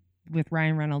 With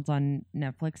Ryan Reynolds on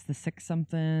Netflix, the Six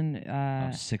something.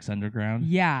 Six Underground.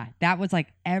 Yeah, that was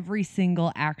like every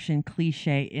single action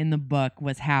cliche in the book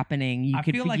was happening. I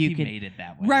feel like he made it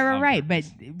that way. Right. on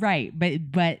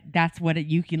But purpose. that's what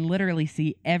you can literally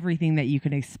see everything that you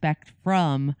can expect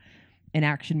from an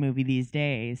action movie these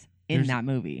days in that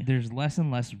movie. There's less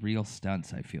and less real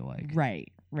stunts, I feel like.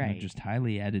 Right. They're just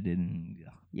highly edited. And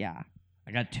Yeah.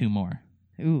 I got two more.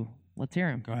 Ooh, let's hear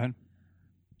him. Go ahead.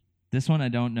 This one I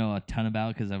don't know a ton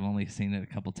about because I've only seen it a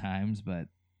couple times, but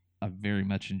I very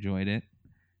much enjoyed it.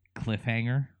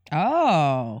 Cliffhanger.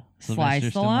 Oh, Sly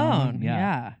Sylvester Stallone. Stallone,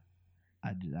 yeah.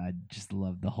 Yeah. I just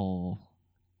love the whole.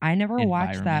 I never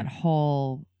watched that environment.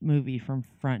 whole movie from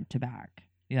front to back.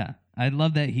 Yeah, I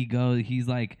love that he's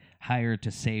like hired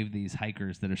to save these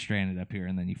hikers that are stranded up here,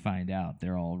 and then you find out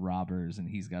they're all robbers, and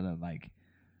he's got to like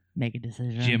Make a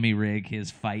decision. Jimmy rig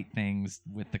his fight things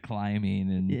with the climbing,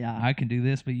 and Yeah. I can do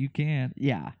this, but you can't.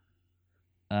 Yeah.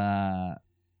 And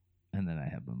then I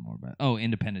have one more, but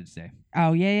Independence Day.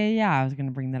 Oh, yeah. I was going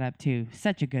to bring that up too.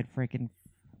 Such a good freaking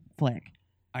flick.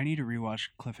 I need to rewatch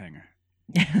Cliffhanger.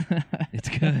 It's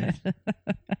good.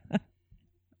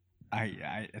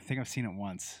 I think I've seen it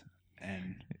once,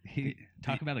 and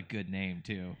Talk about a good name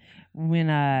too. When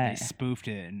they spoofed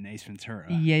it in Ace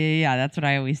Ventura. yeah. That's what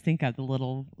I always think of, the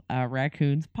little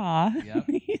raccoon's paw. Yep.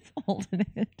 He's holding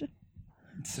it.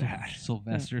 It's sad.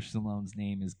 Sylvester Stallone's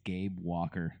name is Gabe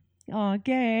Walker. Oh,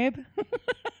 Gabe.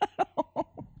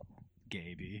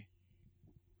 Gaby.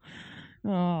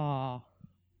 Oh.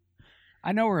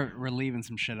 I know we're leaving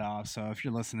some shit off, so if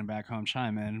you're listening back home,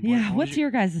 chime in. Yeah, what's your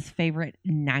guys' favorite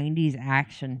 90s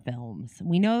action films?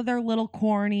 We know they're a little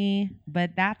corny,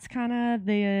 but that's kind of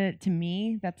to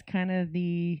me, that's kind of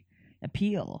the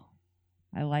appeal.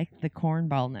 I like the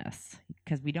cornballness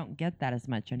because we don't get that as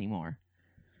much anymore.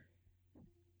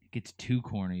 It gets too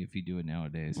corny if you do it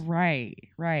nowadays. Right.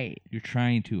 You're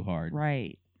trying too hard.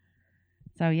 Right.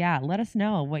 So yeah, let us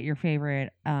know what your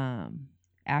favorite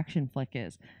action flick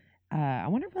is. I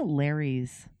wonder what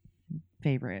Larry's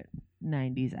favorite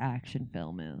 90s action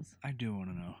film is. I do want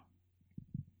to know.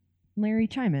 Larry,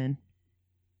 chime in.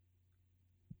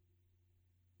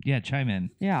 Yeah, chime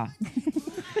in. Yeah.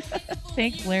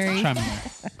 Thanks, Larry. Chime in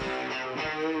there.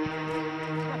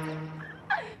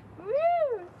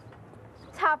 Woo!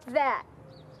 Top that.